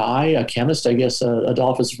there's a guy, a chemist, I guess,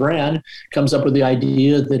 Adolphus Vran, comes up with the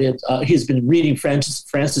idea that he's been reading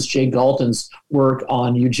Francis J. Galton's work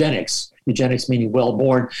on eugenics meaning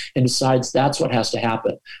well-born, and decides that's what has to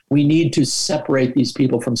happen. We need to separate these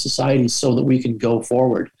people from society so that we can go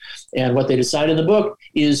forward. And what they decide in the book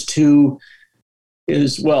is they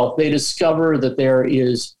discover that there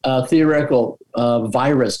is a theoretical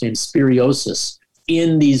virus named spiriosis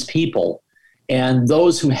in these people. And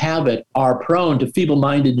those who have it are prone to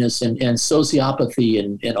feeble-mindedness and sociopathy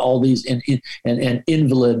and all these and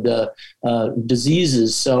invalid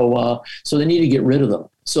diseases. So they need to get rid of them.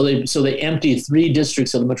 So they empty 3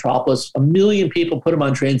 districts of the metropolis. 1 million people, put them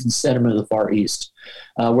on trains and send them to the Far East,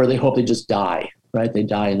 where they hope they just die. Right? They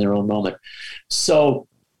die in their own moment. So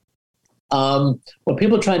what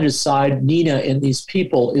people are trying to decide, Nina and these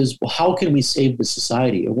people, is, well, how can we save the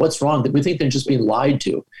society? Or what's wrong? That we think they're just being lied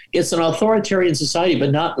to. It's an authoritarian society,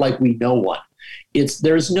 but not like we know one.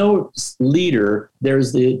 There's no leader.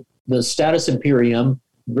 There's the status imperium,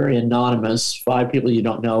 very anonymous, 5 people you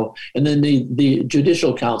don't know, and then the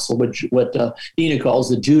judicial council, what Nina calls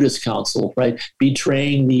the Judas Council, right?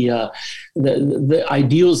 Betraying the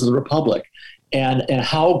ideals of the republic. And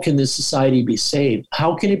how can this society be saved?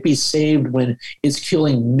 How can it be saved when it's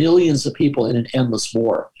killing millions of people in an endless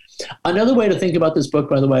war? Another way to think about this book,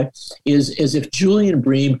 by the way, is if Julian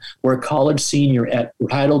Bream were a college senior at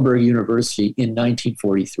Heidelberg University in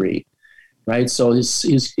 1943, right? So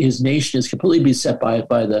his nation is completely beset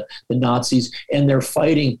by the Nazis, and they're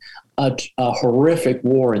fighting a horrific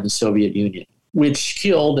war in the Soviet Union, which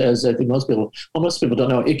killed, as I think most people don't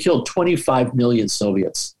know, it killed 25 million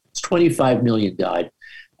Soviets. 25 million died.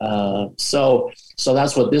 So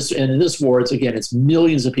that's what this, and in this war, it's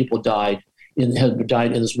millions of people have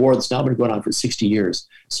died in this war that's now been going on for 60 years.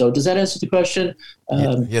 So does that answer the question?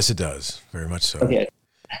 Yes, it does. Very much so. Okay.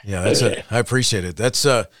 Yeah, I appreciate it. That's,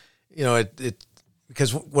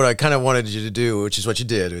 because what I kind of wanted you to do, which is what you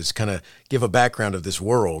did, is kind of give a background of this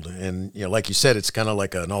world. And, like you said, it's kind of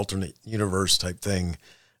like an alternate universe type thing,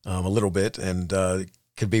 a little bit, and it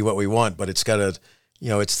could be what we want, but it's got to,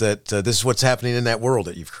 it's that this is what's happening in that world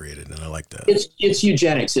that you've created, and I like that. It's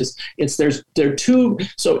eugenics. There are 2.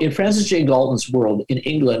 So in Francis J. Galton's world in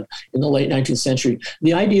England in the late 19th century,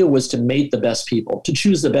 the idea was to mate the best people, to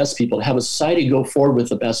choose the best people, to have a society go forward with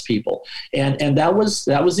the best people, and that was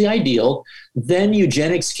the ideal. Then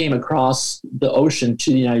eugenics came across the ocean to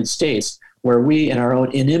the United States, where we, in our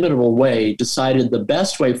own inimitable way, decided the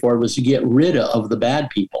best way forward was to get rid of the bad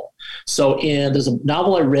people. So there's a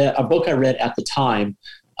book I read at the time,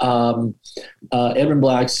 Edwin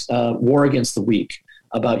Black's War Against the Weak,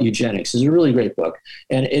 about eugenics. It's a really great book.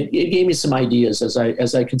 And it gave me some ideas as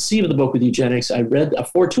I conceived the book with eugenics.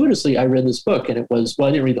 Fortuitously, I read this book, and it was, well,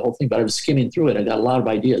 I didn't read the whole thing, but I was skimming through it. I got a lot of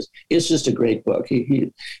ideas. It's just a great book.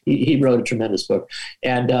 He wrote a tremendous book.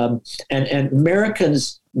 And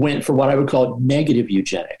Americans went for what I would call negative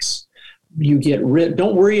eugenics.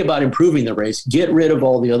 Don't worry about improving the race, get rid of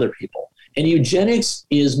all the other people. And eugenics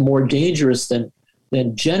is more dangerous than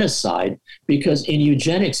genocide, because in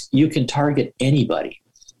eugenics, you can target anybody.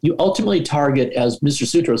 You ultimately target, as Mr.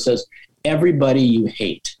 Sutro says, everybody you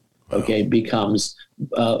hate, okay, becomes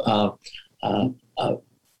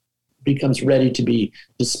ready to be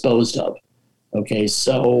disposed of. Okay,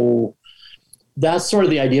 so that's sort of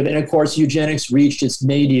the idea. And of course, eugenics reached its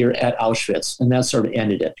nadir at Auschwitz, and that sort of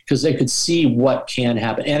ended it because they could see what can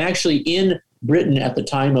happen. And actually, in Britain at the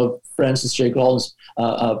time of Francis J. Galton's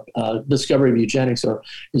discovery of eugenics, or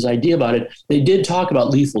his idea about it, they did talk about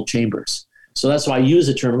lethal chambers. So that's why I use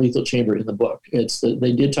the term lethal chamber in the book.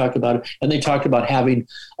 They did talk about it, and they talked about having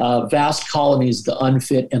vast colonies, the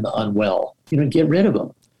unfit and the unwell. Get rid of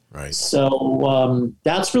them. Right. So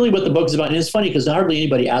that's really what the book is about. And it's funny because hardly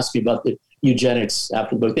anybody asked me about the eugenics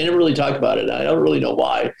after the book. They never really talk about it. I don't really know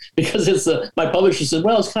why, because my publisher said,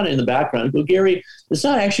 well, it's kind of in the background. I go, Gary, it's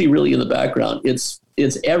not actually really in the background. It's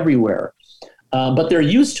everywhere. But they're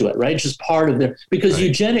used to it, right? It's just part of because right.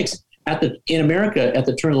 Eugenics in America at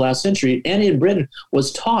the turn of the last century and in Britain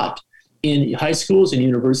was taught in high schools and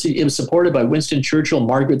universities. It was supported by Winston Churchill,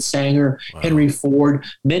 Margaret Sanger, wow. Henry Ford,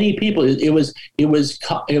 many people. It was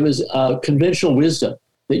conventional wisdom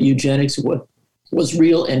that eugenics was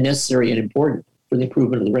real and necessary and important for the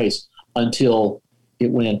improvement of the race until it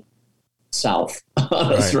went south.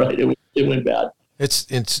 That's right. It went bad.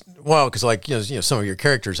 It's well, because some of your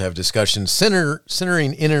characters have discussions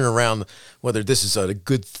centering in and around whether this is a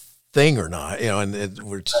good thing or not.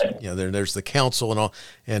 There's the council and all,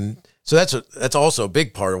 and so that's also a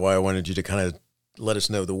big part of why I wanted you to kind of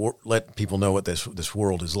let people know what this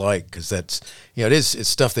world is like, because that's it's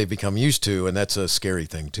stuff they've become used to, and that's a scary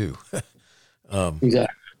thing too.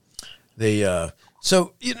 Exactly.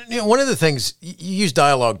 So one of the things you use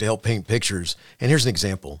dialogue to help paint pictures, and here's an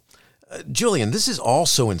example. Julian, this is all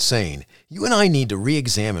so insane. You and I need to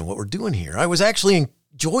re-examine what we're doing here. I was actually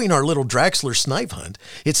enjoying our little Draxler snipe hunt.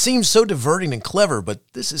 It seems so diverting and clever, but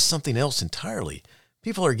this is something else entirely.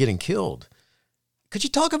 People are getting killed. Could you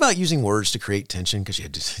talk about using words to create tension? Because you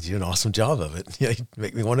do an awesome job of it. You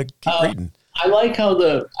make me want to keep reading. I like how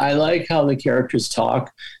the characters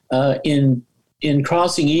talk. In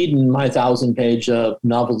Crossing Eden, my 1,000-page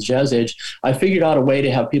novel, The Jazz Age, I figured out a way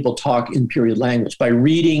to have people talk in period language by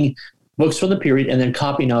reading books from the period and then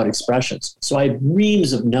copying out expressions. So I have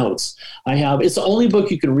reams of notes. It's the only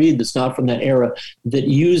book you can read that's not from that era that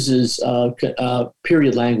uses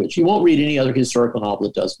period language. You won't read any other historical novel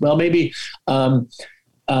that does. Well, maybe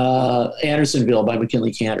Andersonville by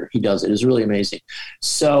McKinley Cantor. He does it. It's really amazing.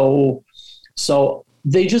 So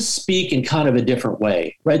they just speak in kind of a different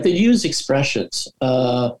way, right? They use expressions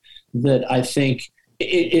that I think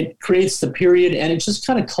it creates the period, and it's just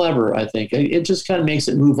kind of clever, I think. It just kind of makes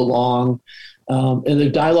it move along. And the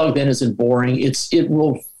dialogue then isn't boring. It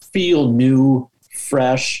will feel new,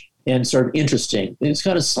 fresh, and sort of interesting. It's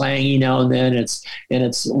kind of slangy now and then. It's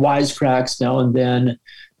wisecracks now and then.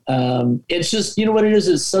 It's just, what it is?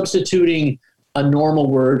 It's substituting a normal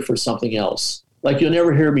word for something else. Like, you'll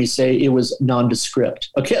never hear me say it was nondescript.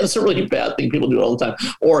 Okay, that's a really bad thing. People do it all the time.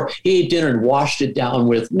 Or he ate dinner and washed it down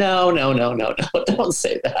with, no, don't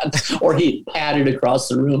say that. Or he patted across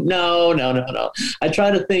the room. No. I try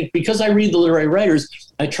to think, because I read the literary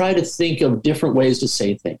writers, I try to think of different ways to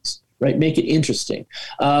say things, right? Make it interesting.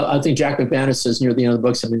 I think Jack McManus says near the end of the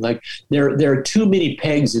book something like, there are too many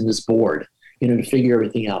pegs in this board, to figure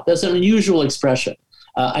everything out. That's an unusual expression.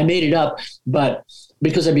 I made it up, but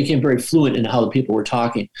because I became very fluent in how the people were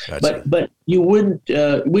talking. Gotcha. But you wouldn't.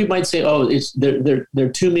 We might say, there are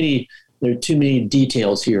too many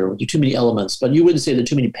details here. There are too many elements. But you wouldn't say there are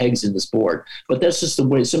too many pegs in this board. But that's just the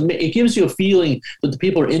way. So it gives you a feeling that the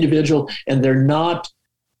people are individual and they're not.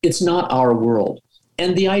 It's not our world.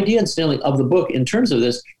 And the idea, incidentally, of the book in terms of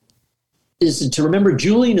this is to remember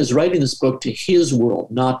Julian is writing this book to his world,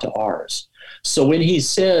 not to ours. So when he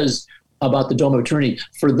says about the Dome of Eternity,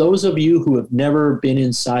 for those of you who have never been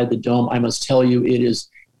inside the dome, I must tell you it is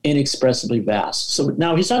inexpressibly vast. So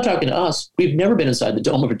now he's not talking to us. We've never been inside the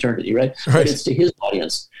Dome of Eternity, right? But it's to his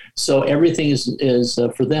audience. So everything is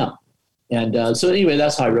for them. And so anyway,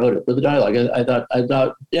 that's how I wrote it. But the dialogue, I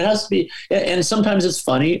thought it has to be, and sometimes it's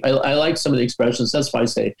funny. I like some of the expressions. That's why I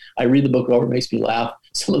say I read the book over, it makes me laugh.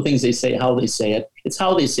 Some of the things they say, how they say it. It's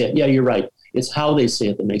how they say it. Yeah, you're right. It's how they say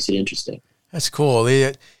it that makes it interesting. That's cool.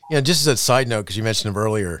 Just as a side note, because you mentioned them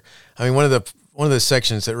earlier, I mean, one of the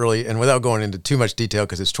sections that really, and without going into too much detail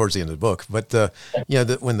because it's towards the end of the book, but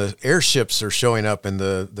when the airships are showing up and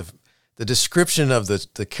the description of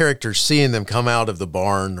the characters seeing them come out of the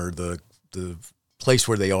barn or the place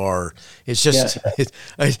where they are, it's just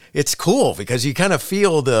it's cool because you kind of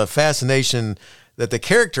feel the fascination that the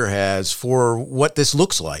character has for what this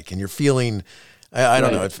looks like, and you're feeling. I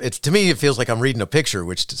don't know. To me, it feels like I'm reading a picture,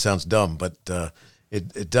 which sounds dumb, but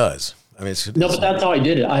it does. I mean, but that's how I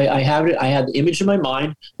did it. I had the image in my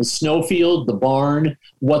mind, the snowfield, the barn,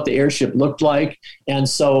 what the airship looked like, and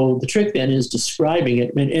so the trick then is describing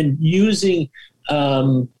it and using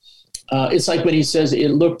It's like when he says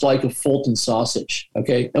it looked like a Fulton sausage.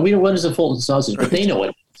 Okay, and we know what is a Fulton sausage, but they know what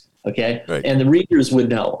it is. Okay, right. And the readers would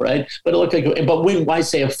know, right? But it looked like. But when I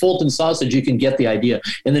say a Fulton sausage, you can get the idea.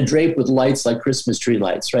 And then draped with lights like Christmas tree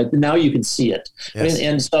lights, right? Now you can see it. Yes.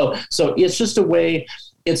 And so it's just a way.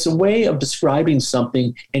 It's a way of describing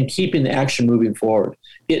something and keeping the action moving forward.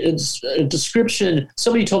 It's a description.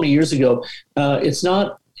 Somebody told me years ago, it's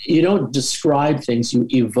not. You don't describe things.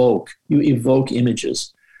 You evoke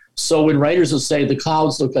images. So when writers will say the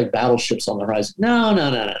clouds look like battleships on the horizon,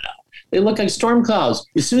 no. They look like storm clouds.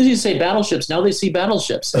 As soon as you say battleships, now they see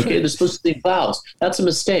battleships. Okay, they're supposed to see clouds. That's a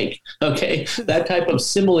mistake. Okay, that type of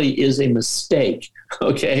simile is a mistake.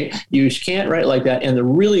 Okay, you can't write like that, and the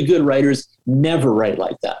really good writers never write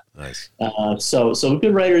like that. Nice. So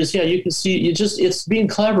good writers, yeah, you can see. It's being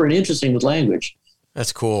clever and interesting with language.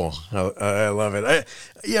 That's cool. I love it.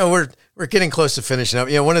 We're getting close to finishing up.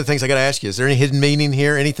 One of the things I got to ask you, is there any hidden meaning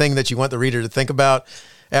here? Anything that you want the reader to think about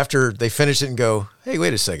after they finish it and go, hey,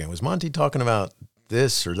 wait a second, was Monte talking about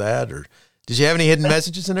this or that? Or did you have any hidden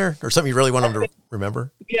messages in there or something you really want them to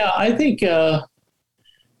remember? Yeah, I think the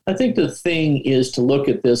thing is to look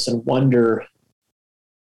at this and wonder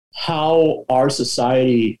how our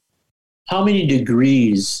society, how many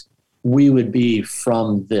degrees we would be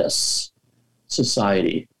from this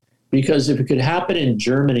society. Because if it could happen in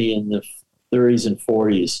Germany in the 30s and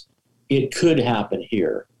 40s, it could happen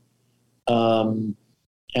here.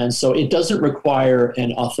 And so it doesn't require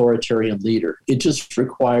an authoritarian leader. It just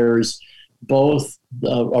requires both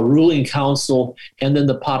a ruling council and then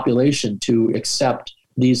the population to accept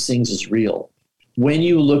these things as real. When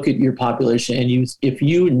you look at your population and if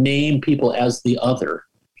you name people as the other,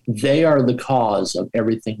 they are the cause of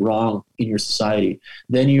everything wrong in your society.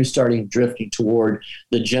 Then you're starting drifting toward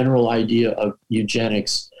the general idea of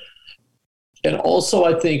eugenics. And also,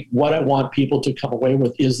 I think what I want people to come away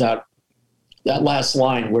with is that last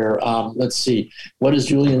line where, let's see, what does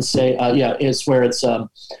Julian say? It's where it's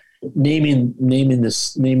naming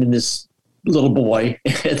this little boy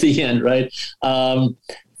at the end, right?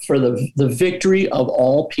 For the victory of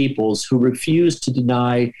all peoples who refuse to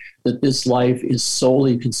deny that this life is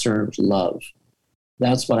solely concerned with love.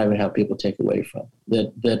 That's what I would have people take away from,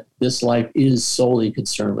 that this life is solely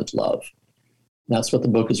concerned with love. That's what the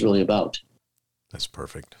book is really about. That's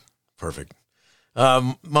perfect. Perfect.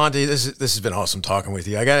 Monte, this has been awesome talking with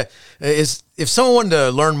you. If someone wanted to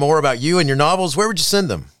learn more about you and your novels, where would you send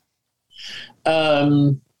them?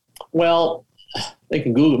 Well, they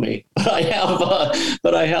can Google me, but I have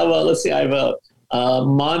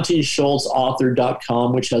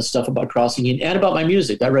MonteSchulzAuthor.com, which has stuff about crossing and about my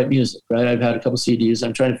music. I write music, right? I've had a couple CDs.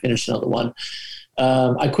 I'm trying to finish another one.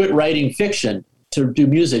 I quit writing fiction to do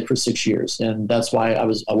music for 6 years. And that's why I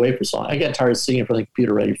was away for so long. I got tired of sitting in front of the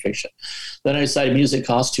computer writing fiction. Then I decided music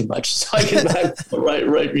costs too much. So I can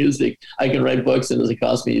write music. I can write books. It doesn't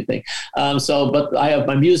cost me anything. But I have,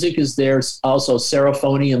 my music is there. Also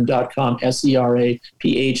Seraphonium.com,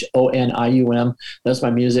 SERAPHONIUM. That's my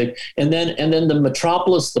music. And then the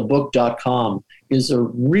Metropolis, thebook.com is a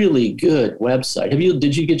really good website.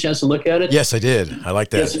 Did you get a chance to look at it? Yes, I did. I like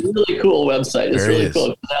that. It's a really cool website. It's really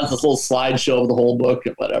cool. It has this little slideshow of the whole book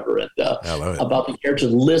and whatever, and I love it. About the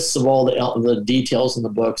characters, lists of all the details in the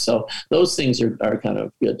book. So those things are kind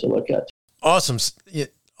of good to look at. Awesome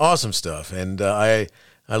stuff. And I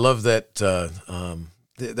love that that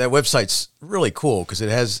website's really cool because it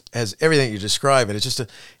has everything you describe, and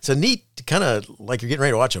it's a neat kind of like you're getting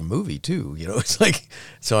ready to watch a movie too. It's like,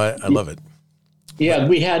 so I love it. Yeah,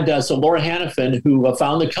 we had Laura Hannafin, who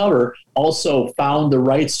found the cover, also found the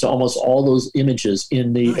rights to almost all those images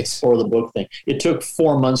in the Explore the Book thing. It took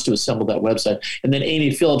 4 months to assemble that website. And then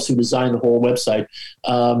Amy Phillips, who designed the whole website,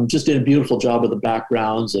 just did a beautiful job with the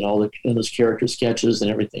backgrounds and those character sketches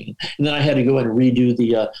and everything. And then I had to go and redo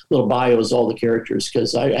the little bios of all the characters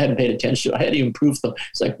because I hadn't paid attention. I had to even proof them.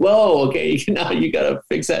 It's like, whoa, okay, now you got to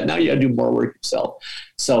fix that. Now you got to do more work yourself.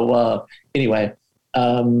 So anyway,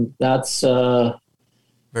 that's...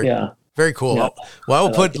 Very cool. Yeah. Well, I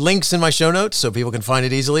will put links in my show notes so people can find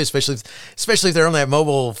it easily, especially if they're on that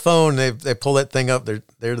mobile phone. They pull that thing up.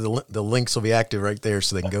 The links will be active right there,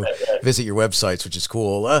 so they can go visit your websites, which is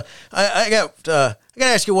cool. I got to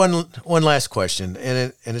ask you one last question,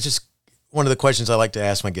 and it's just one of the questions I like to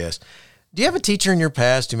ask my guests. Do you have a teacher in your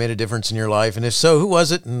past who made a difference in your life, and if so, who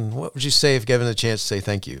was it, and what would you say if given the chance to say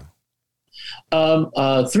thank you?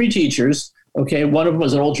 3 teachers. Okay, one of them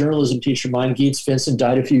was an old journalism teacher of mine, Geets Vincent,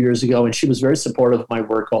 died a few years ago, and she was very supportive of my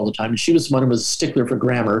work all the time. And she was one who was a stickler for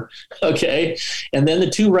grammar. Okay, and then the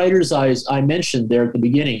 2 writers I mentioned there at the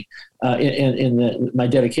beginning, my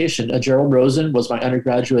dedication. Gerald Rosen was my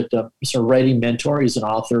undergraduate sort of writing mentor. He's an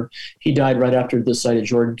author. He died right after This Side of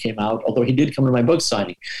Jordan came out, although he did come to my book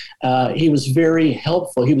signing. He was very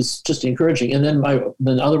helpful. He was just encouraging. And then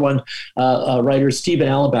the other one, writer Stephen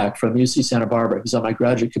Allenbach from UC Santa Barbara, who's on my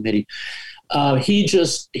graduate committee.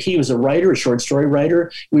 He was a writer, a short story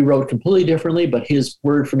writer. We wrote completely differently, but his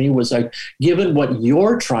word for me was like, given what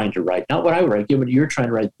you're trying to write, not what I would write, given what you're trying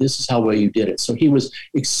to write, this is how well you did it. So he was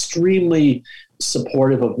extremely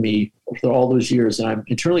supportive of me for all those years. And I'm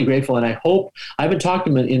eternally grateful. And I haven't talked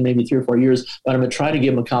to him in maybe 3 or 4 years, but I'm going to try to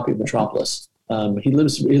give him a copy of Metropolis. He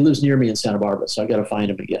lives near me in Santa Barbara. So I got to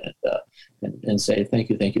find him again and say, thank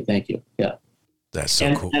you. Yeah. That's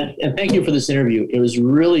so cool. And thank you for this interview. It was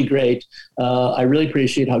really great. I really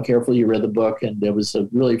appreciate how carefully you read the book, and it was a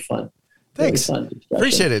really fun. Thanks. Really fun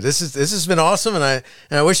appreciate it. This has been awesome, and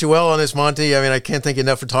I wish you well on this, Monte. I mean, I can't thank you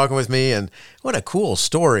enough for talking with me, and what a cool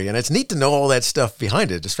story. And it's neat to know all that stuff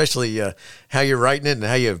behind it, especially how you're writing it and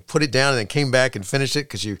how you put it down and then came back and finished it,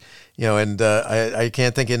 because I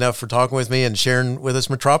can't thank you enough for talking with me and sharing with us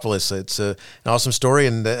Metropolis. It's an awesome story,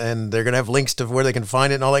 and they're going to have links to where they can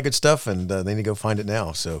find it and all that good stuff, and they need to go find it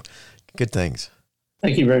now. So good things.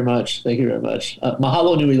 Thank you very much.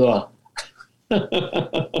 Mahalo nui loa.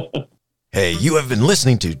 Hey, you have been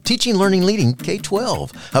listening to Teaching, Learning, Leading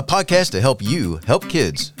K-12, a podcast to help you help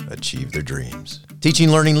kids achieve their dreams. Teaching,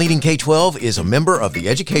 Learning, Leading K-12 is a member of the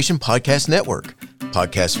Education Podcast Network.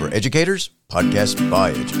 Podcasts for educators, podcasts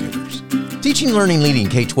by educators. Teaching, Learning, Leading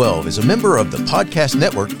K-12 is a member of the podcast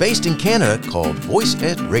network based in Canada called Voice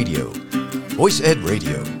Ed Radio. Voice Ed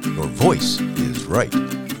Radio, your voice is right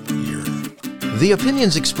here. The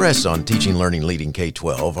opinions expressed on Teaching, Learning, Leading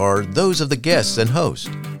K-12 are those of the guests and host.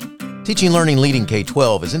 Teaching, Learning, Leading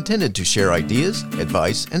K-12 is intended to share ideas,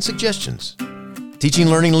 advice, and suggestions. Teaching,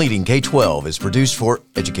 Learning, Leading K-12 is produced for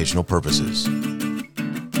educational purposes.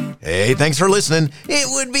 Hey, thanks for listening. It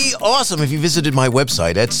would be awesome if you visited my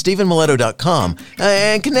website at stephenmiletto.com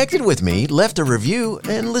and connected with me, left a review,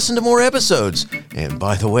 and listened to more episodes. And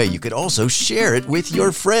by the way, you could also share it with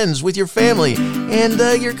your friends, with your family, and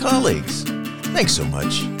your colleagues. Thanks so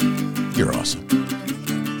much. You're awesome.